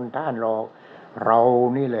นิมนต์ท่านหรอกเรา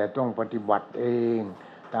นี่แหละต้องปฏิบัติเอง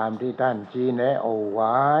ตามที่ท่านชี้แนะเอาไ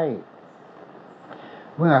ว้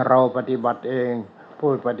เมื่อเราปฏิบัติเอง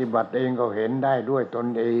ผู้ปฏิบัติเองก็เห็นได้ด้วยตน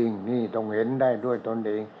เองนี่ต้องเห็นได้ด้วยตนเ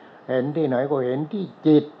องเห็นที่ไหนก็เห็นที่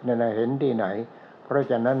จิตนั่นนะเห็นที่ไหนเพราะ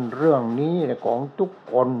ฉะนั้นเรื่องนี้ของทุก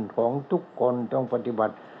คนต้องปฏิบั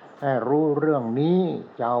ติให้รู้เรื่องนี้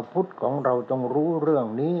ชาวพุทธของเราต้องรู้เรื่อง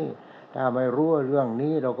นี้ถ้าไม่รู้เรื่อง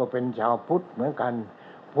นี้เราก็เป็นชาวพุทธเหมือนกัน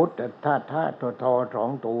พุทธท่าทอสอง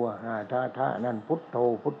ตัวท่านั่นพุทโธ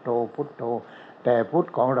แต่พุทธ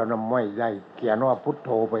ของเราไม่ได้เขียนว่าพุทโธ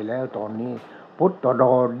ไปแล้วตอนนี้พุทธด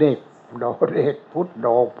อเด็กพุทธด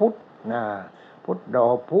อพุทธพุทธดอ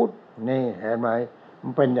พุทธนี่เห็นไหมมั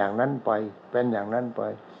นเป็นอย่างนั้นไป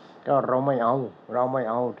ก็เราไม่เอา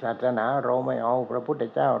ศาสนาเราไม่เอาพระพุทธ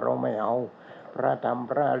เจ้าเราไม่เอาพระธรรม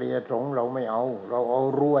พระอริยสงฆ์เราไม่เอาเราเอา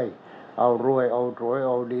รวยเอาสวยเ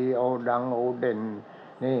อาดีเอาดังเอาเด่น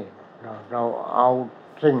นี่เราเอา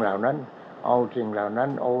สิ่งเหล่านั้นเอ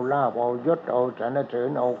าลาภเอายศเอาสรรเสริญ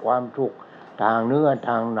เอาความสุขทางเนื้อ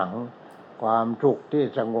ทางหนังความสุขที่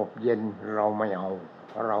สงบเย็นเราไม่เอา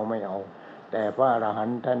แต่พระอรหัน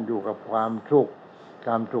ต์ท่านอยู่กับความสุข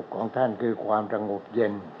ของท่านคือความสงบเย็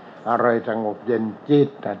นอะไรสงบเย็นจิต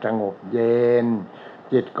สงบเย็น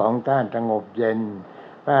จิตของท่านสงบเย็น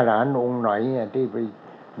พระอรหันต์องค์ไหนที่ไป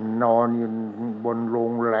นอนอยู่บนโร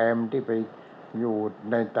งแรมที่ไปอยู่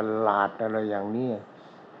ในตลาดอะไรอย่างนี้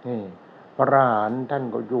นี่พระอรหันต์ท่าน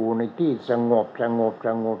ก็อยู่ในที่สงบ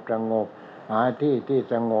หาที่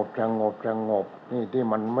สงบนี่ที่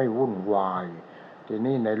มันไม่วุ่นวายที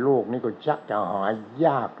นี้ในโลกนี้ก็ชักจะหาย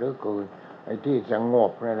ากเหลือเกินไอ้ที่สง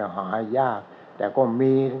บเนี่ยหายากแต่ก็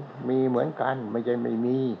มีเหมือนกันไม่ใช่ไม่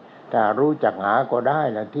มีแต่รู้จักหาก็ได้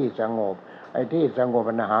แหละที่สงบไอ้ที่สงบ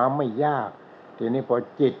มันหาไม่ยากทีนี้พอ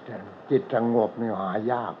จิตสงบนี่หา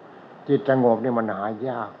ยากจิตสงบนี่มันหาย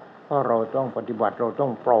ากเพราะเราต้องปฏิบัติเราต้อ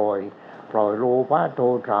งปล่อยโลภะโท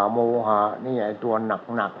สะโมหะนี่ไอ้ตัวห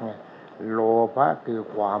นักเนี่ยโลภะคือ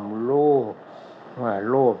ความโลภ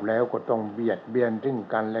โลภแล้วก็ต้องเบียดเบียนซึ่ง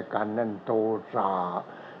กันและกันนั่นโทสะ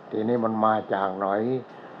ทีนี้มันมาจากไหน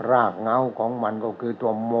รากเหง้าของมันก็คือตั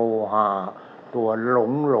วโมหะตัวหล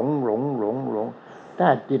งถ้า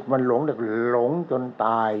จิตมันหลงหลงจนต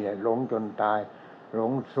ายหล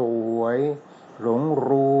งสวยหลง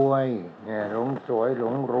รวยเนี่ยหลงสวยหล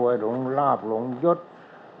งรวยหลงลาภหลงยศ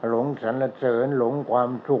หลงสรรเสริญหลงความ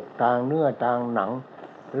สุขทางเนื้อทางหนัง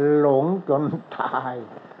หลงจนตาย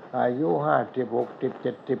อายุ50 60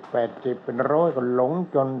 70 80เป็นร้อยก็หลง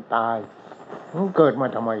จนตายเกิดมา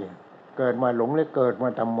ทำไมเกิดมาหลงและเกิดมา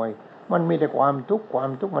ทำไมมันมีแต่ความทุกข์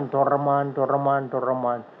มันทรมาน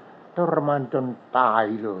จนตาย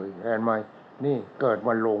เลยเห็นไหมนี่เกิดม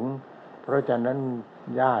าหลงเพราะฉะนั้น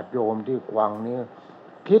ญาติโยมที่ฟังนี้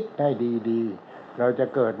คิดให้ดีๆเราจะ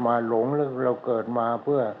เกิดมาหลงหรือเราเกิดมาเ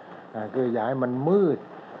พื่อคืออยากให้มันมืด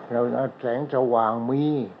เราแสงสว่างมี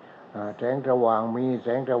แสงส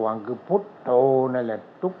ว่างคือพุทโธนั่นแหละ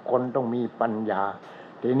ทุกคนต้องมีปัญญา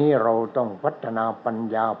ทีนี้เราต้องพัฒนาปัญ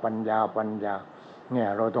ญาเนี่ย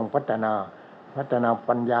เราต้องพัฒนา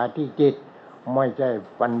ปัญญาที่จิตไม่ใช่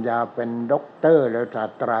ปัญญาเป็นด็อกเตอร์หรือศาส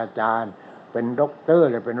ตราจารย์เป็นด็อกเตอร์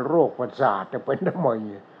หรือเป็นโรคประสาทจะเป็นทำไม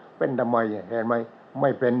เห็นไหมไ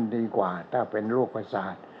ม่เป็นดีกว่าถ้าเป็นโรคประสา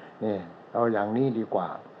ทนี่เอาอย่างนี้ดีกว่า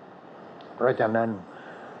เพราะฉะนั้น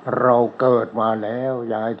เราเกิดมาแล้ว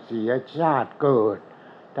อย่าเสียชาติเกิด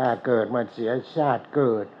ถ้าเกิดมาเสียชาติเ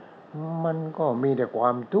กิดมันก็มีแต่คว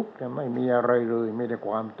ามทุกข์ไม่มีอะไรเลยมีแต่ค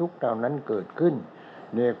วามทุกข์เท่านั้นเกิดขึ้น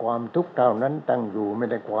มีความทุกข์เท่านั้นตั้งอยู่ไม่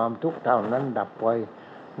ได้ความทุกข์เท่านั้นดับไป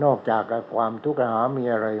นอกจากความทุกข์หามี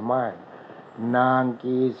อะไรมากนาง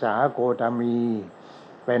กีสาโคตมี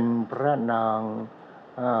เป็นพระนาง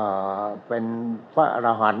เป็นพระอร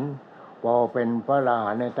หันต์พอเป็นพระอรหั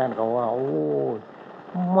นต์ในท่านก็ว่าโอ้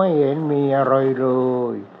ไม่เห็นมีอะไรเล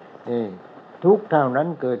ยนี่ทุกเท่านั้น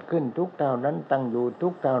เกิดขึ้นทุกเท่านั้นตั้งอยู่ทุ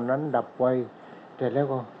กเท่านั้นดับไปแต่แล้ว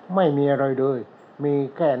ก็ไม่มีอะไรเลยมี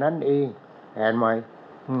แค่นั้นเองเห็นไหม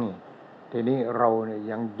ทีนี้เราเนี่ย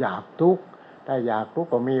ยังอยากทุกข์ถ้าอยากทุกข์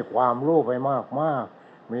ก็มีความโลภไปมาก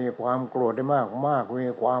มีความโกรธได้มากมี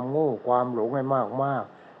ความโง่ความหลงให้มาก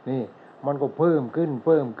นี่มันก็เพิ่มขึ้น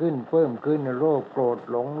โลภโกรธ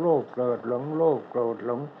หลงโลภโกรธหลงโลภโกรธห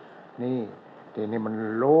ลงนี่ทีนี้มัน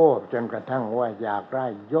โลภจนกระทั่งว่าอยากได้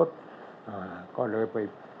ยศก็เลยไป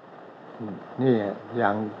นี่อ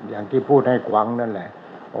ย่างที่พูดให้ขวังนั่นแหละ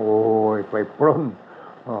โอ้ยไปปล้น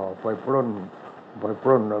โ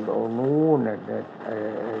อ้นู้น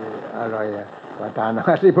อะไรประธานา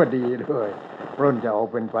ธิบดีเลยปล้นจะเอา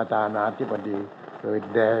เป็นประธานาธิบดีเลย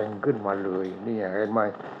แดงขึ้นมาเลยนี่เห็นไหม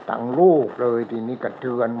ทั้งลูกเลยทีนี้กระเ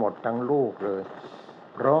ทือนหมดทั้งลูกเลย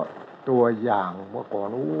เพราะตัวอย่างเมื่อก่อน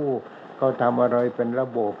เขาทำอะไรเป็นระ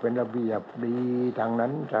บบเป็นระเบียบดีทางนั้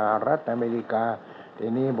นสหรัฐอเมริกาที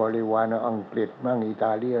นี้บริวารอังกฤษมั่งอิต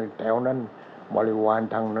าลีแถวนั้นบริวาร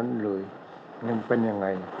ทางนั้นเลยมันเป็นยังไง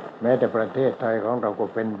แม้แต่ประเทศไทยของเราก็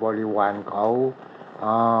เป็นบริวารเขา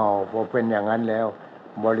พอเป็นอย่างนั้นแล้ว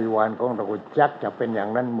บริวารของเราก็จักจะเป็นอย่าง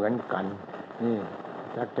นั้นเหมือนกันนี่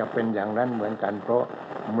จักจะเป็นอย่างนั้นเหมือนกันเพราะ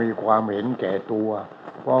มีความเห็นแก่ตัว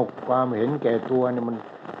เพราะความเห็นแก่ตัวเนี่ยมัน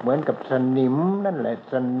เหมือนกับสนิมนั่นแหละ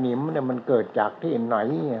สนิมเนี่ยมันเกิดจากที่ไหน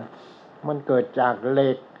มันเกิดจากเหล็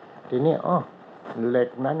กทีนี้เหล็ก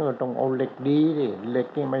นั้นก็ต้องเอาเหล็กดีดิเหล็ก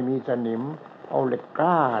ที่ไม่มีสนิมเอาเหล็กก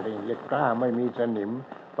ล้าดิเหล็กกล้าไม่มีสนิม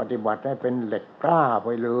ปฏิบัติให้เป็นเหล็กกล้าไป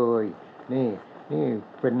เลยนี่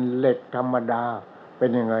เป็นเหล็กธรรมดาเป็น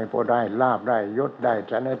ยังไงพอได้ลาภได้ยศได้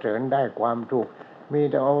สรรเสริญได้ความสุขมี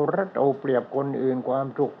แต่เอารัดเอาเปรียบคนอื่นความ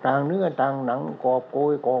สุขทางเนื้อทางหนังกอบโก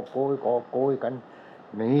ยกัน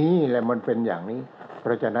นี่แหละมันเป็นอย่างนี้เพ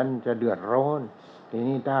ราะฉะนั้นจะเดือดร้อนที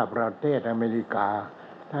นี้ถ้าประเทศอเมริกา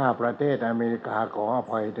ขออ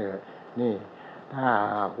ภัยเถอะนี่ถ้า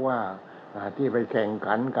หากว่าที่ไปแข่ง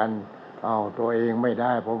ขันกันตัวเองไม่ไ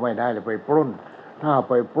ด้เพราะไม่ได้เลยไปปล้นถ้า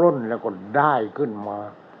ไปปล้นแล้วก็ได้ขึ้นม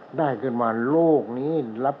าโลกนี้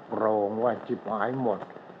รับรองว่าชิบหายหมด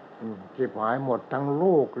ทั้งโล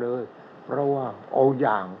กเลยเพราะว่าเอาอ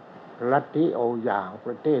ย่างลัทธิเอาอย่างป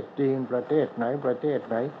ระเทศจีนประเทศไหน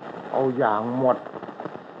เอาอย่างหมด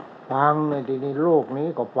ฟังในทีนี้โลกนี้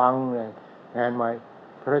ก็ฟังเลยเห็นไหม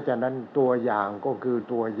เพราะฉะนั้นตัวอย่างก็คือ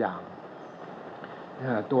ตัวอย่า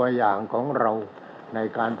งของเราใน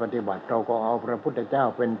การปฏิบัติเราก็เอาพระพุทธเจ้า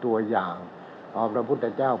เป็นตัวอย่างเอาพระพุทธ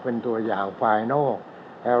เจ้าเป็นตัวอย่างฝ่ายนอก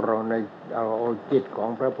แล้วเราเอาจิตของ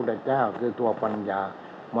พระพุทธเจ้าคือตัวปัญญา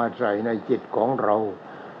มาใส่ในจิตของเรา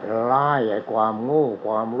ไล่ไอ้ความโง่ค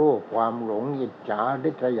วามโลภความหลงอิจฉา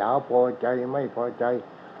ริษยาพอใจไม่พอใจ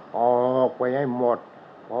ออกไปให้หมด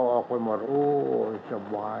พอออกไปหมดโอ้ส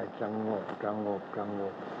บายสงบ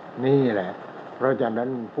นี่แหละเพราะฉะนั้น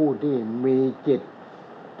ผู้ที่มีจิต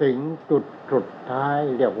ถึงจุดสุดท้าย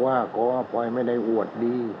เรียกว่าขออภัยไม่ได้อวด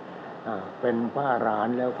ดีเป็นพระอรหัน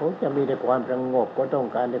ต์แล้วเขาจะมีแต่ความสงบก็ต้อง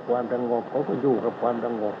การแต่ความสงบเขาก็อยู่กับความส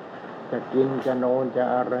งบจะกินจะนอนจะ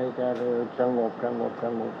อะไรจะสงบ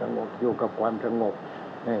อยู่กับความสงบ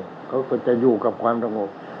นี่เขาก็จะอยู่กับความสงบ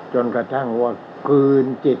จนกระทั่งว่าคืน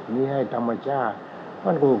จิตนี้ให้ธรรมชาติ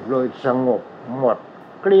มันก็เลยสงบหมด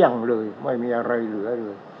เกลี้ยงเลยไม่มีอะไรเหลือเล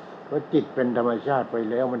ย เพราะจิตเป็นธรรมชาติไป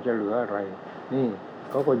แล้วมันจะเหลืออะไรนี่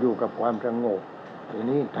เขาก็อยู่กับความสงบที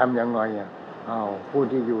นี้ทำยังไงผู้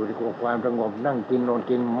ที่อยู่กับความสงบนั่งกินนอน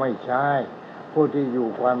กินไม่ใช่ผู้ที่อยู่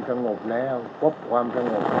ความสงบแล้วพบความส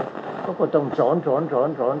งบก็ต้องสอน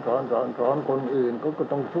คนอื่นก็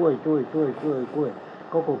ต้องช่วย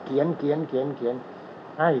ก็เขียน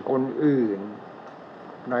ให้คนอื่น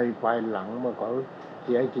ในภายหลังเมื่อเขาเ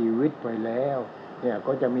สียชีวิตไปแล้วเนี่ย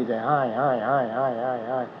ก็จะมีแต่ให้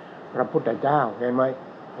พระพุทธเจ้าเห็นไหม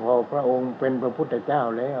พอพระองค์เป็นพระพุทธเจ้า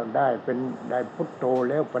แล้วได้พุทโธ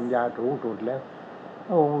แล้วปัญญาสูงสุดแล้วพ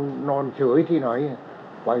ระองค์นอนเฉยที่ไหน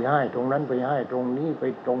ไปให้ตรงนั้นไปให้ตรงนี้ไป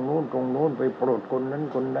ตรงโน้นไปโปรดคนนั้น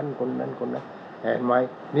เห็นไหม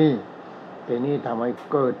นี่ทีนี้ทำให้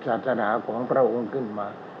เกิดศาสนาของพระองค์ขึ้นมา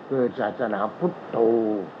เกิดศาสนาพุทโธ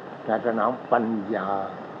ศาสนาปัญญา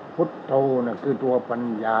พุทโธน่ะคือตัวปัญ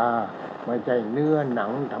ญาไม่ใช่เนื้อหนั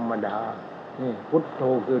งธรรมดานี่พุทโธ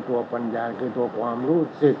คือตัวปัญญาคือตัวความรู้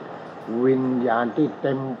สึกวิญญาณที่เ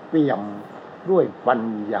ต็มเปี่ยมด้วยปัญ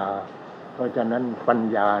ญาเพราะฉะนั้นปัญ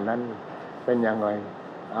ญานั้นเป็นยังไง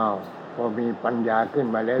พอมีปัญญาขึ้น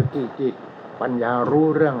มาแล้วที่จิตปัญญารู้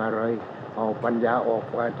เรื่องอะไรปัญญาออก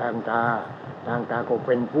มาทางตาก็เ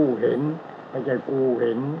ป็นผู้เห็นไม่ใช่ผู้เ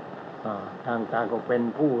ห็นทางตาก็เป็น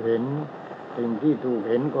ผู้เห็นสิ่งที่ถูก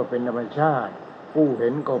เห็นก็เป็นธรรมชาติผู้เห็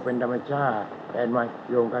นก็เป็นธรรมชาติเห็นไหม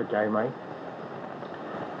โยมเข้าใจไหม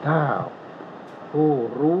ถ้าผู้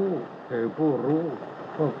รู้คือผู้รู้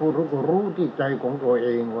ก็รู้ที่ใจของตัวเอ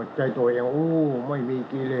งว่าใจตัวเองไม่มี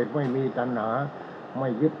กิเลสไม่มีตัณหาไม่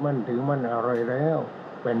ยึดมั่นถือมั่นอะไรแล้ว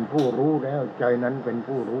เป็นผู้รู้แล้วใจนั้นเป็น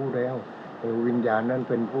ผู้รู้แล้ววิญญาณนั้น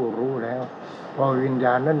เป็นผู้รู้แล้วพอวิญญ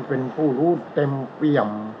าณนั้นเป็นผู้รู้เต็มเปี่ยม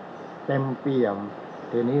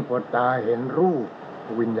ทีนี้พอตาเห็นรูป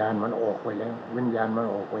วิญญาณมันออกไปแ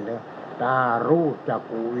ล้วตารู้จัก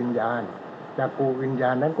กูวิญญา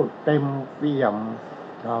ณนั้นก็เต็มเปี่ยม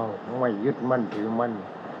ไม่ยึดมั่นถือมั่น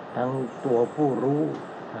ทั้งตัวผู้รู้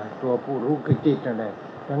คือจิตนั่นแหละ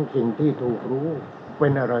ทั้งสิ่งที่ถูกรู้เป็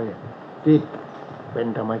นอะไรจิตเป็น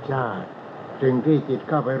ธรรมชาติสิ่งที่จิต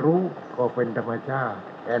เข้าไปรู้ก็เป็นธรรมชาติ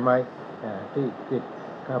เห็นไหมที่จิต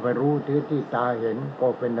เข้าไปรู้ที่ตาเห็นก็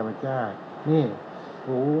เป็นธรรมชาตินี่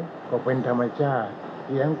หูก็เป็นธรรมชาติเ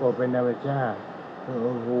สียงก็เป็นธรรมชาติ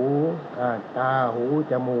หูตาหู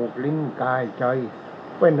จมูกลิ้นกายใจ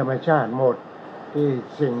เป็นธรรมชาติหมดที่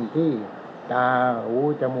สิ่งที่ตาหู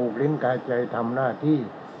จมูกลิ้นกายใจทำหน้าที่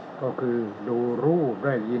ก็คือดูรูปไ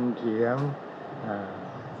ด้ยินเสียง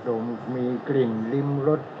ดมมีกลิ่นลิ้มร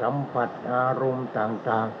สสัมผัสอารมณ์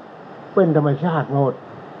ต่างๆเป็นธรรมชาติหมด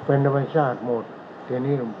ที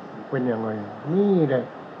นี้เป็นยังไงนี่แหละ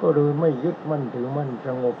ก็เลยไม่ยึดมั่นถือมั่นส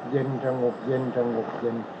งบเย็น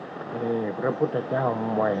นี่พระพุทธเจ้า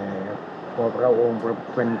ใหม่พอพระองค์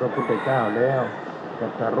เป็นพระพุทธเจ้าแล้วตรั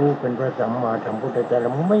สรู้เป็นพระสัมมาสัมพุทธเจ้าแล้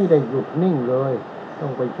วไม่ได้หยุดนิ่งเลยต้อ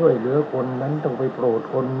งไปช่วยเหลือคนนั้นต้องไปโปรด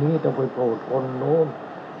คนนี้ต้องไปโปรดคนโน้น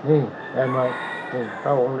นี่เห็นไหมนี่พ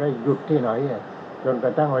ระองค์ได้หยุดที่ไหนจนกร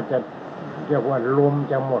ะทั่งว่าจะเรียกว่าลม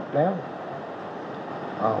จะหมดแล้ว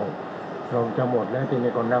ลมจะหมดแล้วที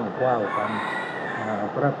นี้ก็นั่งเฝ้ากัน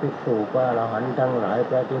พระภิกษุพระอรหันต์ทั้งหลาย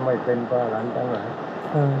พระที่ไม่เป็นพระอรหันต์ทั้งหลาย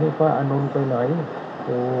นี่พระอานนท์ไปไหน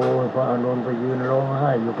พระอานนท์ไปยืนร้องไ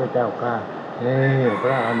ห้อยู่กับเจ้าข้าพ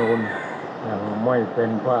ระอานนท์ยังไม่เป็น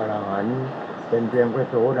พระอรหันต์เป็นเพียงพระ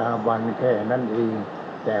โสดาบันแค่นั้นเอง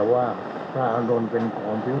แต่ว่าพระอานนท์เป็นค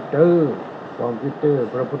อมพิวเตอร์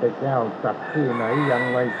พระพุทธเจ้าตรัสที่ไหนยัง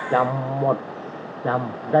ไงจำหมดจ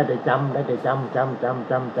ำได้แต่จำได้แต่จำ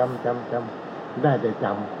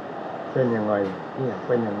เป็นยังไงเนี่ยเ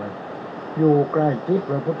ป็นยังไงอยู่ใกล้ชิด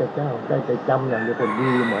พระพุทธเจ้าได้แต่จำอย่างเดียวก็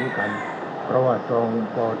ดีเหมือนกันเพราะว่าตรง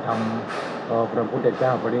พอพระพุทธเจ้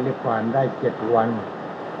าปรินิพพานได้7 วัน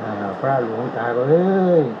พระหลวงตาก็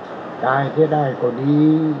ตายจะได้ก็ดี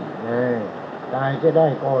ตายจะได้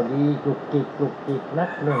ก็ดีจุกจิกนัก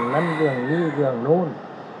เรื่องนั้นเรื่องนี้เรื่องโน้น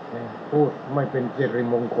พูดไม่เป็นสิริ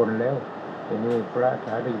มงคลแล้วทีนี้พระส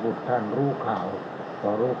ารีบุตรท่านรู้ข่าวพอ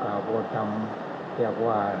ทำเรียก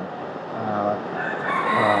ว่า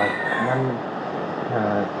นั้น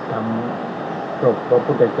ทำจบพระ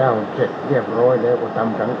พุทธเจ้าเสร็จเรียบร้อยแล้วก็ท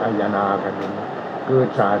ำสังฆายนากันคือ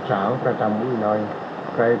สาสางพระธรรมวินัย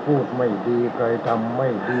ใครพูดไม่ดีใครทำไม่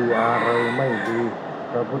ดีอะไรไม่ดี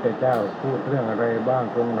พระพุทธเจ้าพูดเรื่องอะไรบ้าง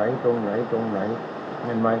ตรงไหนเ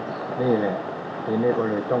ห็นไหมนี่แหละทีนี้ก็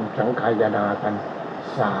เลยต้องสังฆายนากัน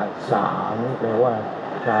สาสางแปลว่า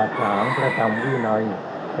สาสางพระธรรมวินัย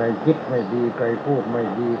ใครคิดไม่ดีใครพูดไม่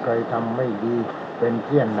ดีใครทำไม่ดีเป็นเ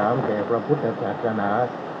สี้ยนน้ำแก่พระพุทธศาสนา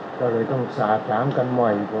ก็เลยต้องสาสางกันให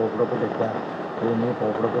ม่พระพุทธเจ้าทีนี้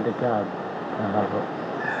พระพุทธเจ้า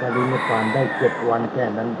ปรินิพพานได้7 วันแค่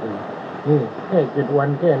นั้นเองนี่แค่7 วัน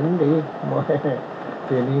แค่นั้นเอง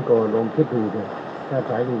ทีนี้ก็ลองคิดดูเลยถ้า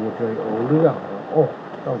สายดูเลยโอ้เรื่องโอ้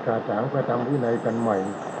ต้องสาสางประทำวินัยกันใหม่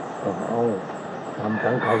ต้องเอาทำ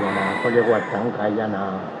สังขายนาเขาเรียกว่าสังขายนา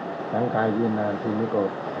สังขายนาทีนี้ก็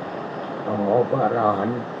ต้องเอาพระอรหัน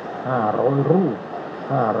ต์500 รูป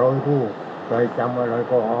ใครจำอะไร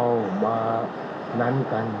ก็เอามานั้น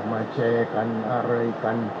กันมาแชร์กันอะไร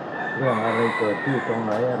กันเรื่องอะไรเกิดที่ตรงไห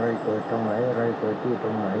นอะไรเกิดตรงไหนอะไรเกิดที่ตร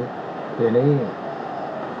งไหนทีนี้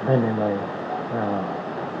เป็นยังไง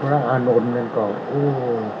พระอานนท์นั่นก็โอ้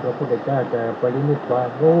พระพุทธเจ้าจะปรินิพพาน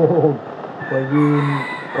โอ้ไปยืน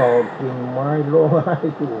ก่อกิ่งไม้ร้องไห้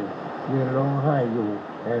อยู่ยืนร้องไห้อยู่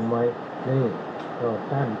เห็นไหมนี่ก็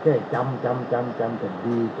ท่านแค่จำแต่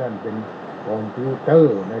ดีท่านเป็นคอมพิวเตอ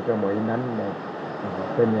ร์ในสมัยนั้นเนี่ย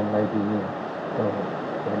เป็นยังไงทีนี้ก็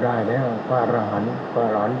ได้แล้วพระอรหันต์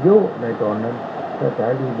เยอะในตอนนั้นถ้าสา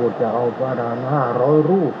รีบุตรจะเอาพระอรหันต์500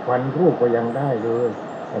 รูป1,000 รูปก็ยังได้เลย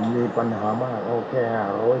ผมมีปัญหามากเอาแค่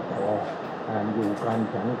500พอการอยู่การ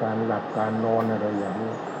ฉันการหลับการนอนอะไรอย่าง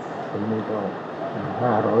นี้ทีนี้ก็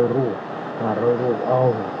500 รูปเอา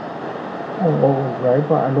ไหนพ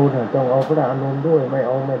ระอานนท์ต้องเอาพระอานนท์ด้วยไม่เ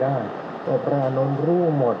อาไม่ได้เพราะพระอานนท์รู้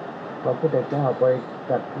หมดพระพุทธเจ้าไป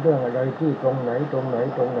จัดเรื่องอะไรที่ตรงไหน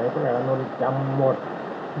พระอานนท์จำหมด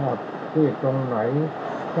ที่ตรงไหน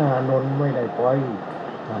พระอานนท์ไม่ได้ไป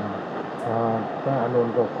พระอานน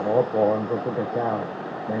ท์ก็ขอพรพระพุทธเจ้า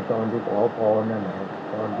ในตอนที่ขอพรนั่นแหละ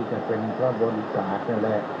ตอนที่จะเป็นพระบริการนั่นแห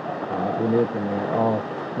ละทีนี้เป็นไง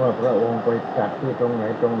เมื่อพระองค์ไปจัดที่ตรงไหน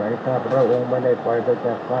ถ้าพระองค์ไม่ได้ไปจ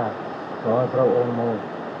ะฆ่าขอพระองค์มา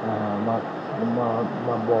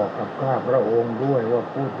บอกกับข้าพระองค์ด้วยว่า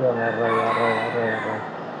พูดเรื่องอะไร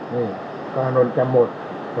นี่พระอานนท์จะหมด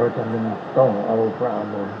เพราะฉะนั้นต้องเอาพระอา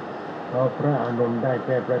นนท์เพราะพระอานนท์ได้แ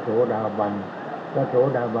ค่พระโสดาบันแ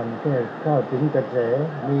ค่เข้าถึงกระแส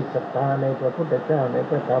มีศรัทธาในพระพุทธเจ้าใน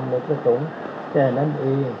พระธรรมในพระสงฆ์แค่นั้นเอ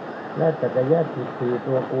งและจักรยานทิฏฐิ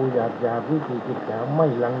ตัวกูอยากวิจิกิจฉาไม่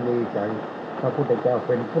ลังเลใจพระพุทธเจ้าเ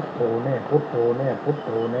ป็นพุทโธแน่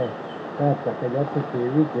ถ้าจักรยานทิฏฐิ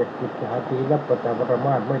วิจิกิจฉาทีรับปัจจปรม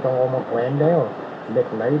าสไม่ต้องเอามาแขวนแล้วเด็ก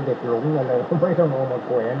ไหลเด็กหลงอะไรไม่ต้องเอามาแ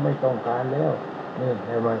ขวนไม่ต้องการแล้วนี่ใ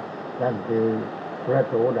ช่ไหมนั่นคือพระ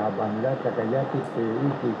โสดาบันและจักรยานทิฏฐิวิ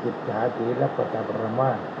จิกิจฉาทีรับปัจจปรม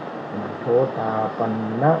าสโสดาปัน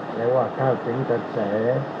นะแปลว่าเข้าถึงกระแส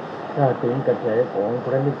ของพ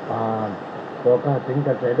ระนิพพานพอเข้าถึงก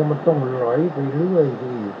ระแสแล้วมันต้องไหลไปเรื่อย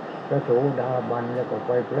ดีพระโสดาบันแล้วก็ไ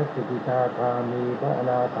ปพระสกิทาคามีพระอ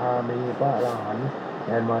นาคามีพระอรหันต์เ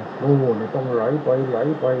ห็นไหมนู่นนี่ต้องไหลไป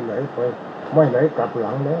ไม่ไหลกลับห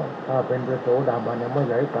ลังแล้วถ้าเป็นพระโสดาบันเนี่ยไม่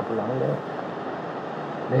ไหลกลับหลังแล้ว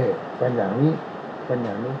นี่เป็นอย่างนี้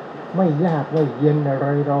ไม่ยากไม่เย็นอะไร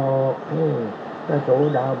หรอกนี่พระโส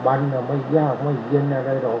ดาบันเนี่ยไม่ยากไม่เย็นอะไร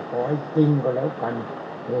หรอกขอให้จริงก็แล้วกัน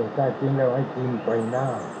ถ้าจริงแล้วให้จริงไปหน้า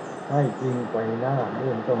เ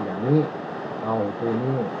รื่องต้องอย่างนี้เอาที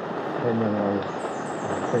นี้เป็นยังไ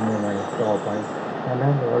งต่อไปฉะ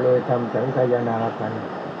นั้นเราเลยทำสังขายนากั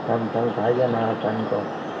นก็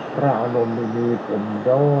พระอานนท์มีผม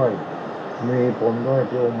ด้วย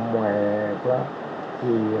ที่อมแหวพระ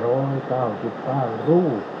499 รู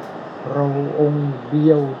ปเราองค์เดี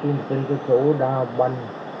ยวที่เป็นพระโสดาบัน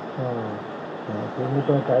ทีนี้พ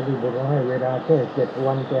ระสารีบุตรให้เวลาแค่7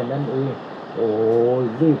 วันแค่นั้นเองโอ้ย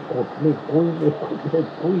รีบขุดคุ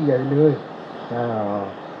ยใหญ่เลย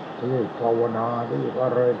รีบภาวนารีบอะ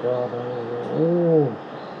ไรโอ้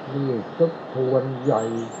รีบทบทวนใหญ่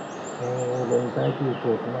ลงท้ายที่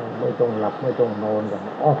สุดนะไม่ต้องหลับไม่ต้องนอนกัน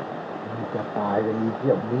จะตายกันมีเ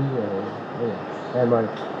ที่ยวนี้เลยนี่ให้มัน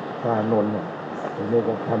พระอานนท์ทีนี้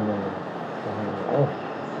ก็ทำยังไง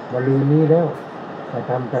มาลืนนี้แล้วมา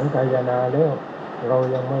ทำสังขายนาแล้วเรา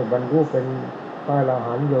ยังไม่บรรลุเป็นพระอร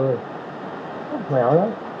หันต์เลยไม่เอาแล้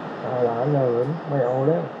วพระอรหันต์เลยไม่เอา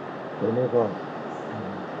แล้วทีนี้ก็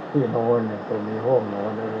ที่นอนเนี่ยก็มีห้องนอ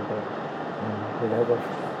นอะไรก็ทีแล้วก็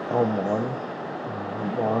เอาหมอน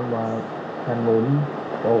มาขนุน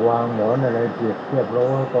ก็วางหมอนอะไรเรียบร้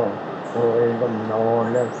อยก็ตัวเองก็นอน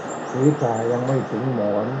แล้วศีรษะยังไม่ถึงหม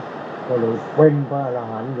อนก็เลยเป็นพระอร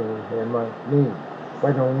หันต์เลยเห็นไหมนี่ไป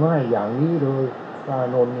เอาง่ายอย่างนี้เลยพระอา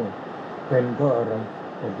นนท์เนี่ยเป็นเพราะอะไร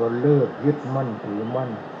เป็นเพราะเลิกยึดมั่นถือมั่น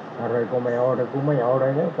อะไรก็ไม่เอาแต่กูไม่เอาอะไร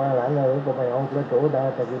แล้วพระอรหันต์เลยก็ไม่เอาพระโสดา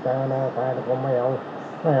สกิทานาคาก็ไม่เอา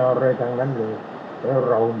อะไรทางนั้นเลยแล้ว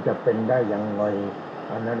เราจะเป็นได้ยังไง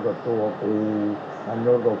อันนั้นก็ตัวกูอัน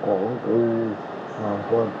นั้นก็ของกูพ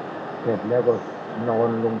อเสร็จแล้วก็นอน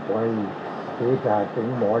ลงไปศีรษะถึง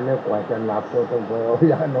หมอนแล้วกว่าจะหลับก็ต้องไปเอา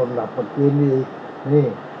ยานอนหลับมากินอีกนี่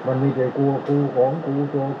มันมีแต่กูของกู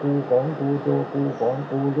ตัวกูของกูตัวกูของ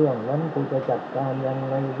กูเรื่องนั้นกูจะจัดการยัง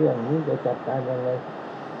ไงเรื่องนี้จะจัดการยังไง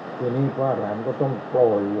ทีนี้พระอรหันต์ก็ต้องปล่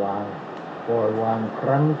อยวางค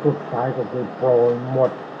รั้งสุดท้ายก็คือปล่อยหม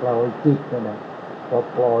ดปล่อยจิตนั่นแหละพอ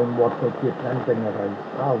ปล่อยหมดก็จิตนั้นเป็นอะไร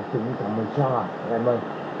เข้าถึงธรรมชาติใช่ไหม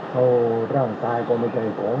โอ้ร่างกายก็ไม่ใช่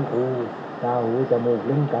ของกูตาหูจมูก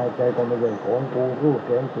ลิ้นกายใจก็ไม่ใช่ของกูรูปเ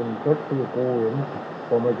สียงกลิ่นรสที่กูเห็น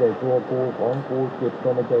ก็ไม่ใช่ตัวกูของกูจิตก็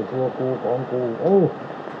ไม่ใช่ตัวกูของกูโอ้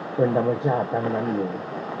เป็นธรรมชาติทั้งนั้นอยู่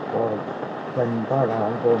ก็เป็นพระอรหั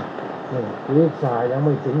นต์คนศีรษะยังไ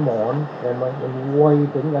ม่ถึงหมอนแต่มันไว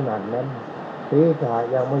ถึงขนาดนั้นศีรษะ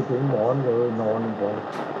ยังไม่ถึงหมอนเลยนอนก่อน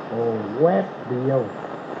โอ้แวบเดียว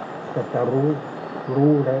จะ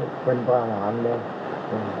รู้ได้เป็นพระอรหันต์แล้ว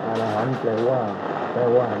อรหันต์แปลว่า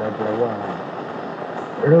อะไรแปลว่า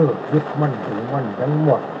เลิกยึดมั่นถือมั่นทั้งห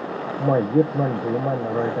มดไม่ยึดมั่นถือมั่นอ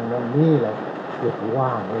ะไรทั้งนั้นนี่แหละจิตว่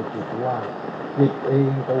างเลยจิตว่างจิตเอ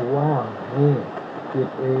งก็ว่างนี่จิต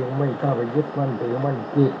เองไม่เข้าไปยึดมั่นถือมั่น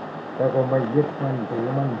จิตแล้วก็ไม่ยึดมั่นถือ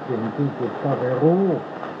มั่นสิ่งที่จิตเข้าไปรู้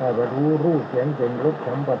รูปเสียงเป็นรส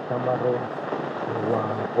สัมผัสธรรมารมณ์วา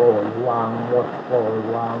งปล่อยวางหมดปล่อย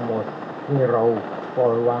วางหมดนี่เราปล่อ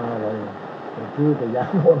ยวางอะไรคือแต่ยา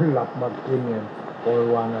นอนหลับมากินเนี่ยปล่อย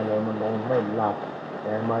วางอะไรมันนอนไม่หลับแ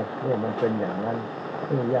ต่มาเนี่ยมันเป็นอย่างนั้น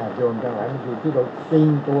นี่ญาติโยมทั้งหลายอยู่ที่เราจริง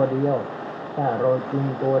ตัวเดียวถ้าเราจริง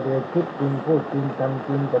ตัวเดียวคิดจริงพูดจริงทำจ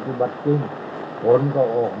ริงปฏิบัติจริงผลก็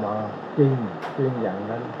ออกมาจริงอย่าง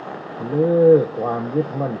นั้นเลิกความยึด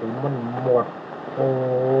มั่นถือมั่นหมดโอ้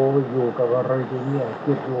อยู่กับอะไรทีเนี้ย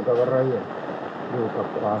จิตอยู่กับอะไรอยู่กับ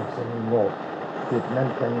ความสงบจิตนั้น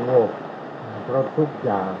สงบเพราะทุกอ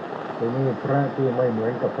ย่างทีนี้พระที่ไม่เหมือ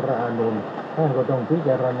นกับพระอานนท์ท่านก็ต้องพิจ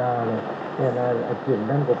ารณาเลยจิต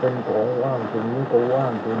นั้นก็เป็นของว่างสิ่งนี้ก็ว่า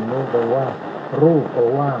งสิ่งนู้นก็ว่างรูปก็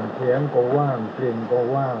ว่างเสียงก็ว่างกลิ่นก็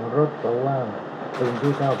ว่างรสก็ว่างสิ่ง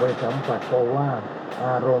ที่เข้าไปสัมผัสก็ว่างอ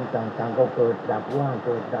ารมณ์ต่างๆก็เกิดดับว่างเ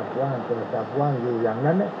กิดดับว่างเกิดดับว่างอยู่อย่าง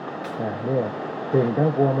นั้นเนี่ยสิ่งทั้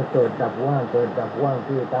งปวงมันเกิดดับว่างเกิดดับว่าง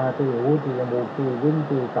ที่ตาที่หูที่จมูกที่ลิ้น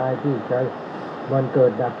ที่กายที่ใจมันเกิ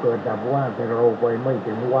ดดับว่างแต่เราไปไม่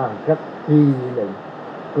ถึงว่างสักทีเลย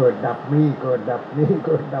เกิดดับมีเกิดดับนี้เ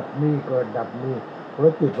กิดดับมีเกิดดับนี้เพรา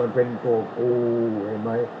ะจิตมันเป็นตัวกูเห็นไห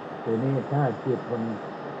มทีนี้ถ้าจิตมัน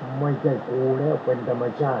ไม่ใช่กูแล้วเป็นธรรม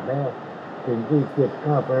ชาติแล้วสิ่งที่จิตเ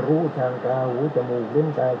ข้าไปรู้ทางตาหูจมูกลิ้น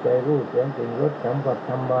กายใจรู้เสียงกลิ่นรสสัมผัส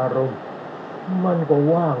ธรรมารมณ์มันก็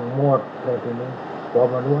ว่างหมดเลยทีนี้พอ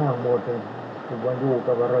มันว่างหมดเลยมันอยู่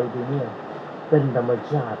กับอะไรทีนี้เป็นธรรม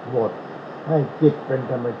ชาติหมดให้จิตเป็น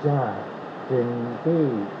ธรรมชาติสิ่งที่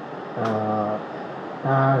ต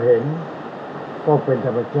าเห็นก็เป็นธ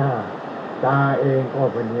รรมชาติตาเองก็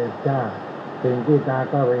เป็นธรรมชาติสิ่งที่ตา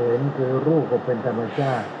ก็ไปเห็นคือรูปก็เป็นธรรมช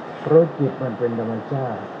าติเพราะจิตมันเป็นธรรมชา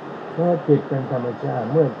ติเมื่อจิตเป็นธรรมชาติ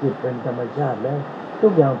เมื่อจิตเป็นธรรมชาติแล้วทุ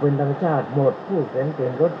กอย่างเป็นธรรมชาติหมดผู้เสียงเก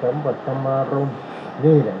ณฑ์รสสัมผัสธรรมารมณ์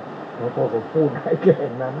นี่แหละหลวงพ่อก็พูดได้แค่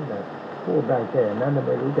นั้นนะพูดได้แค่นั้นไ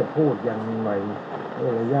ม่รู้จะพูดยังไงนี่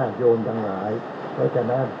แหละญาติโยมทั้งหลายเพราะฉะ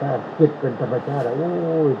นั้นถ้าจิตเป็นธรรมชาติโอ้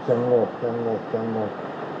ยสงบ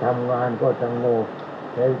ทำงานก็สงบ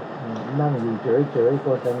นั่งอยู่เฉยๆ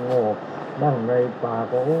ก็สงบนั่งในป่า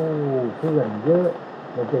ก็โอ้เพื่อนเยอะ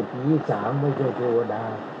ไม่ใช่ผีสางไม่ใช่เทวดา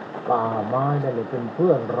ป่าไม้นั่นแหละเป็นเพื่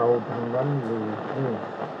อนเราทั้งนั้นเลย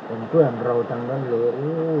เป็นเพื่อนเราทั้งนั้นเลยโอ้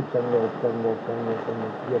สงบเ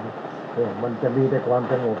ย็นมันจะมีแต่ความ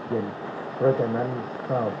สงบเย็นเพราะฉะนั้น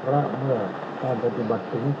ข้าพระเมื่อท่านปฏิบัติ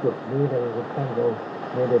ถึงจุดนี้ได้ท่านก็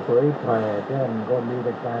ไม่ได้เผยแผ่ท่านก็มีแ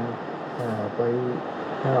ต่การไป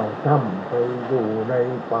เข้าถ้ำไปอยู่ใน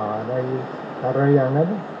ป่าในอะไรอย่างนั้น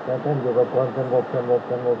แต่ท่านอยู่กับความสงบแต่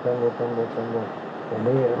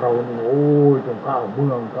นี้เรานี่โอ้ยต้องเข้าเมื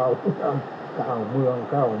อง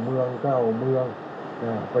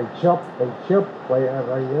ไปช็อปไปเชิบไปอะ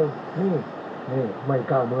ไรเยอะนี่ไม่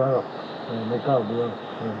เข้าเมืองหรอกไม่เข้าเมือง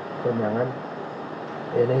เป็นอย่างนั้น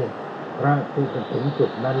นี่พระที่จะถึงจุ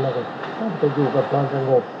ดนั้นแล้วก็ท่านจะอยู่กับความส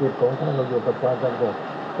งบจิตของท่านเราอยู่กับความสงบ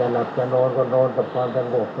จะหลับจะนอนก็นอนกับความส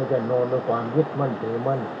งบไม่จะนอนด้วยความยึดมั่นถือ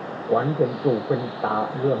มั่นขวัญเป็นตู่เป็นตา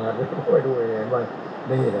เรื่องอะไรไม่รู้เห็นไหม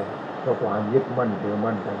นี่แหละก็ความยึดมั่นถือ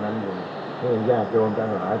มั่นทั้งนั้นอยู่นี่ญาติโยมทั้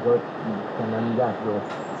งหลายก็ฉะนั้นญาติโยม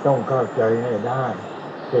ต้องเข้าใจให้ได้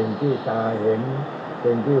สิ่งที่ตาเห็น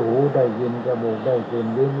สิ่งที่หูได้ยินจมูกได้กลิ่น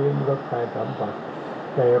ลิ้มรสกายสัมผัส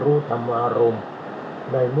ใจรู้ธรรมอารมณ์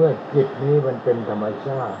ในเมื่อจิตนี้มันเป็นธรรมช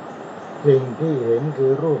าติสิ่งที่เห็นคื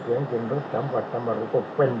อรูปเสียงกลิ่นรสสัมผัสธรรมารมณ์ก็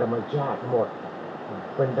เป็นธรรมชาติหมด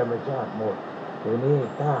ทีนี้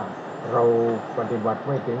ถ้าเราปฏิบัติไ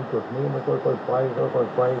ม่ถึงจุดนี้มันค่อยๆไปต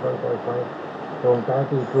รงท้าย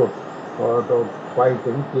ที่สุด พอเราไป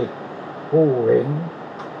ถึงจิตผู้เห็น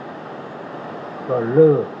ก็เ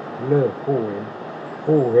ลิก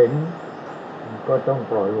ผู้เห็นก็ต้อง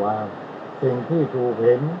ปล่อยวางสิ่งที่ถูกเ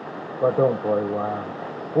ห็นก็ต้องปล่อยวาง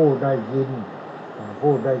ผู้ได้ยิน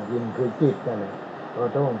คือจิตนั่นแหละก็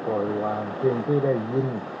ต้องปล่อยวางสิ่งที่ได้ยิน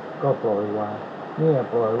ก็ปล่อยวางเนี่ย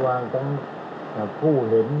ปล่อยวางทั้งผู้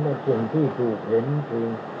เห็นและสิ่งที่ถูกเห็นคือ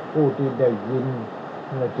ผู้ที่ได้ยิน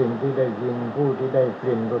และสิ่งที่ได้ยินผู้ที่ได้ก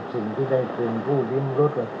ลิ่นรสสิ่งที่ได้กลิ่นผู้ลิ้มร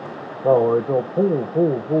สปล่อยตัว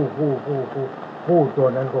ผู้ตัว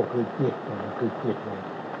นั้นก็คือจิต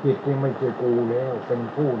จิตที่ไม่ใช่กูแล้วเป็น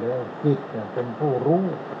ผู้แล้วจิตเป็นผู้รู้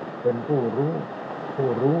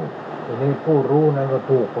ทีนี้ผู้รู้นั้นก็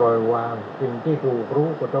ถูกปล่อยวางสิ่งที่ถูกรู้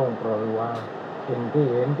ก็ต้องปล่อยวางสิ่งที่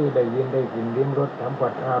เห็นที่ได้ยินได้กลิ่นลิ้มรสสัมผั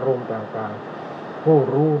สอารมณ์ต่างๆผู้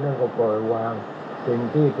รู้นั้นก็ปล่อยวางสิ่ง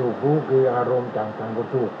ที่ถูกรู้คืออารมณ์ต่างๆก็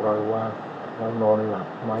ถูกปล่อยวางเรานอนหลับ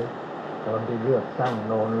ไหมตอนที่เลือกตั้ง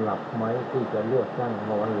นอนหลับไหมที่จะเลือกตั้ง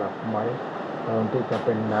นอนหลับไหมตอนที่จะเ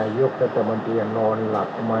ป็นนายกรัฐมนตรีนอนหลับ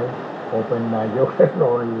ไหมพอเป็นนายกน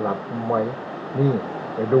อนหลับไหมนี่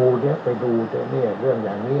ไปดูเนี่ยเรื่องอ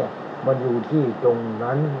ย่างนี้มันอยู่ที่ตรง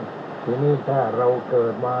นั้นทีนี้ถ้าเราเกิ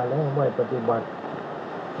ดมาแล้วไม่ปฏิบัติ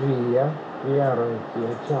เสียอะไรเสีย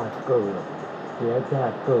ชาติเกิด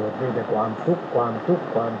มีแต่ความทุกข์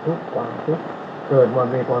เกิดมา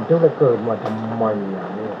มีความทุกข์แล้วเกิดมาทำไมอย่า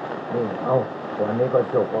งนี้นี่เอาวันนี้ก็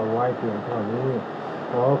จบเอาไว้เพียงเท่านี้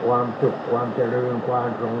ขอความสุขความเจริญความ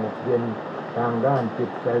สงบเย็นทางด้านจิ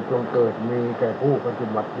ตใจจงเกิดมีแก่ผู้ปฏิ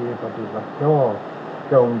บัติดีปฏิบัติชอบ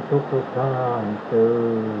จงทุกท่านเถิ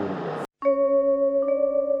ด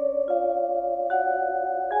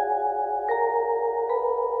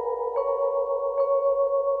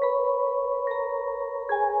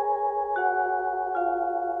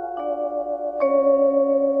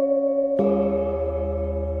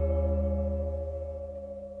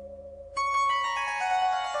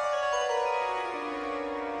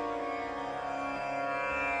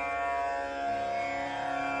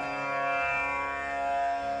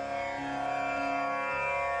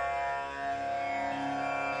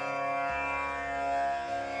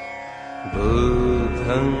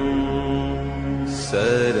बुद्धं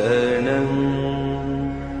शरणं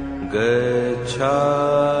गच्छामि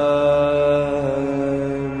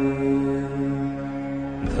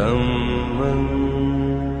धम्मं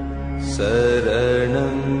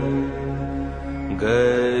शरणं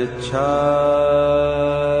गच्छामि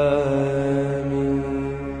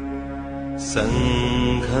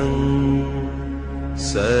संघं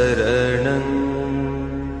शरणं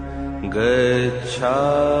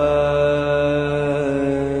गच्छामि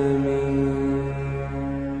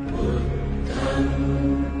बुद्धं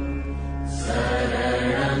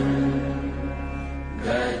शरणं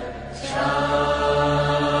गच्छामि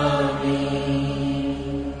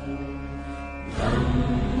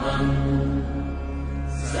धम्मं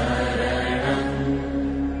शरणं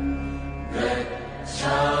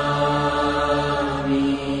गच्छामि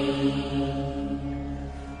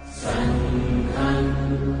संघं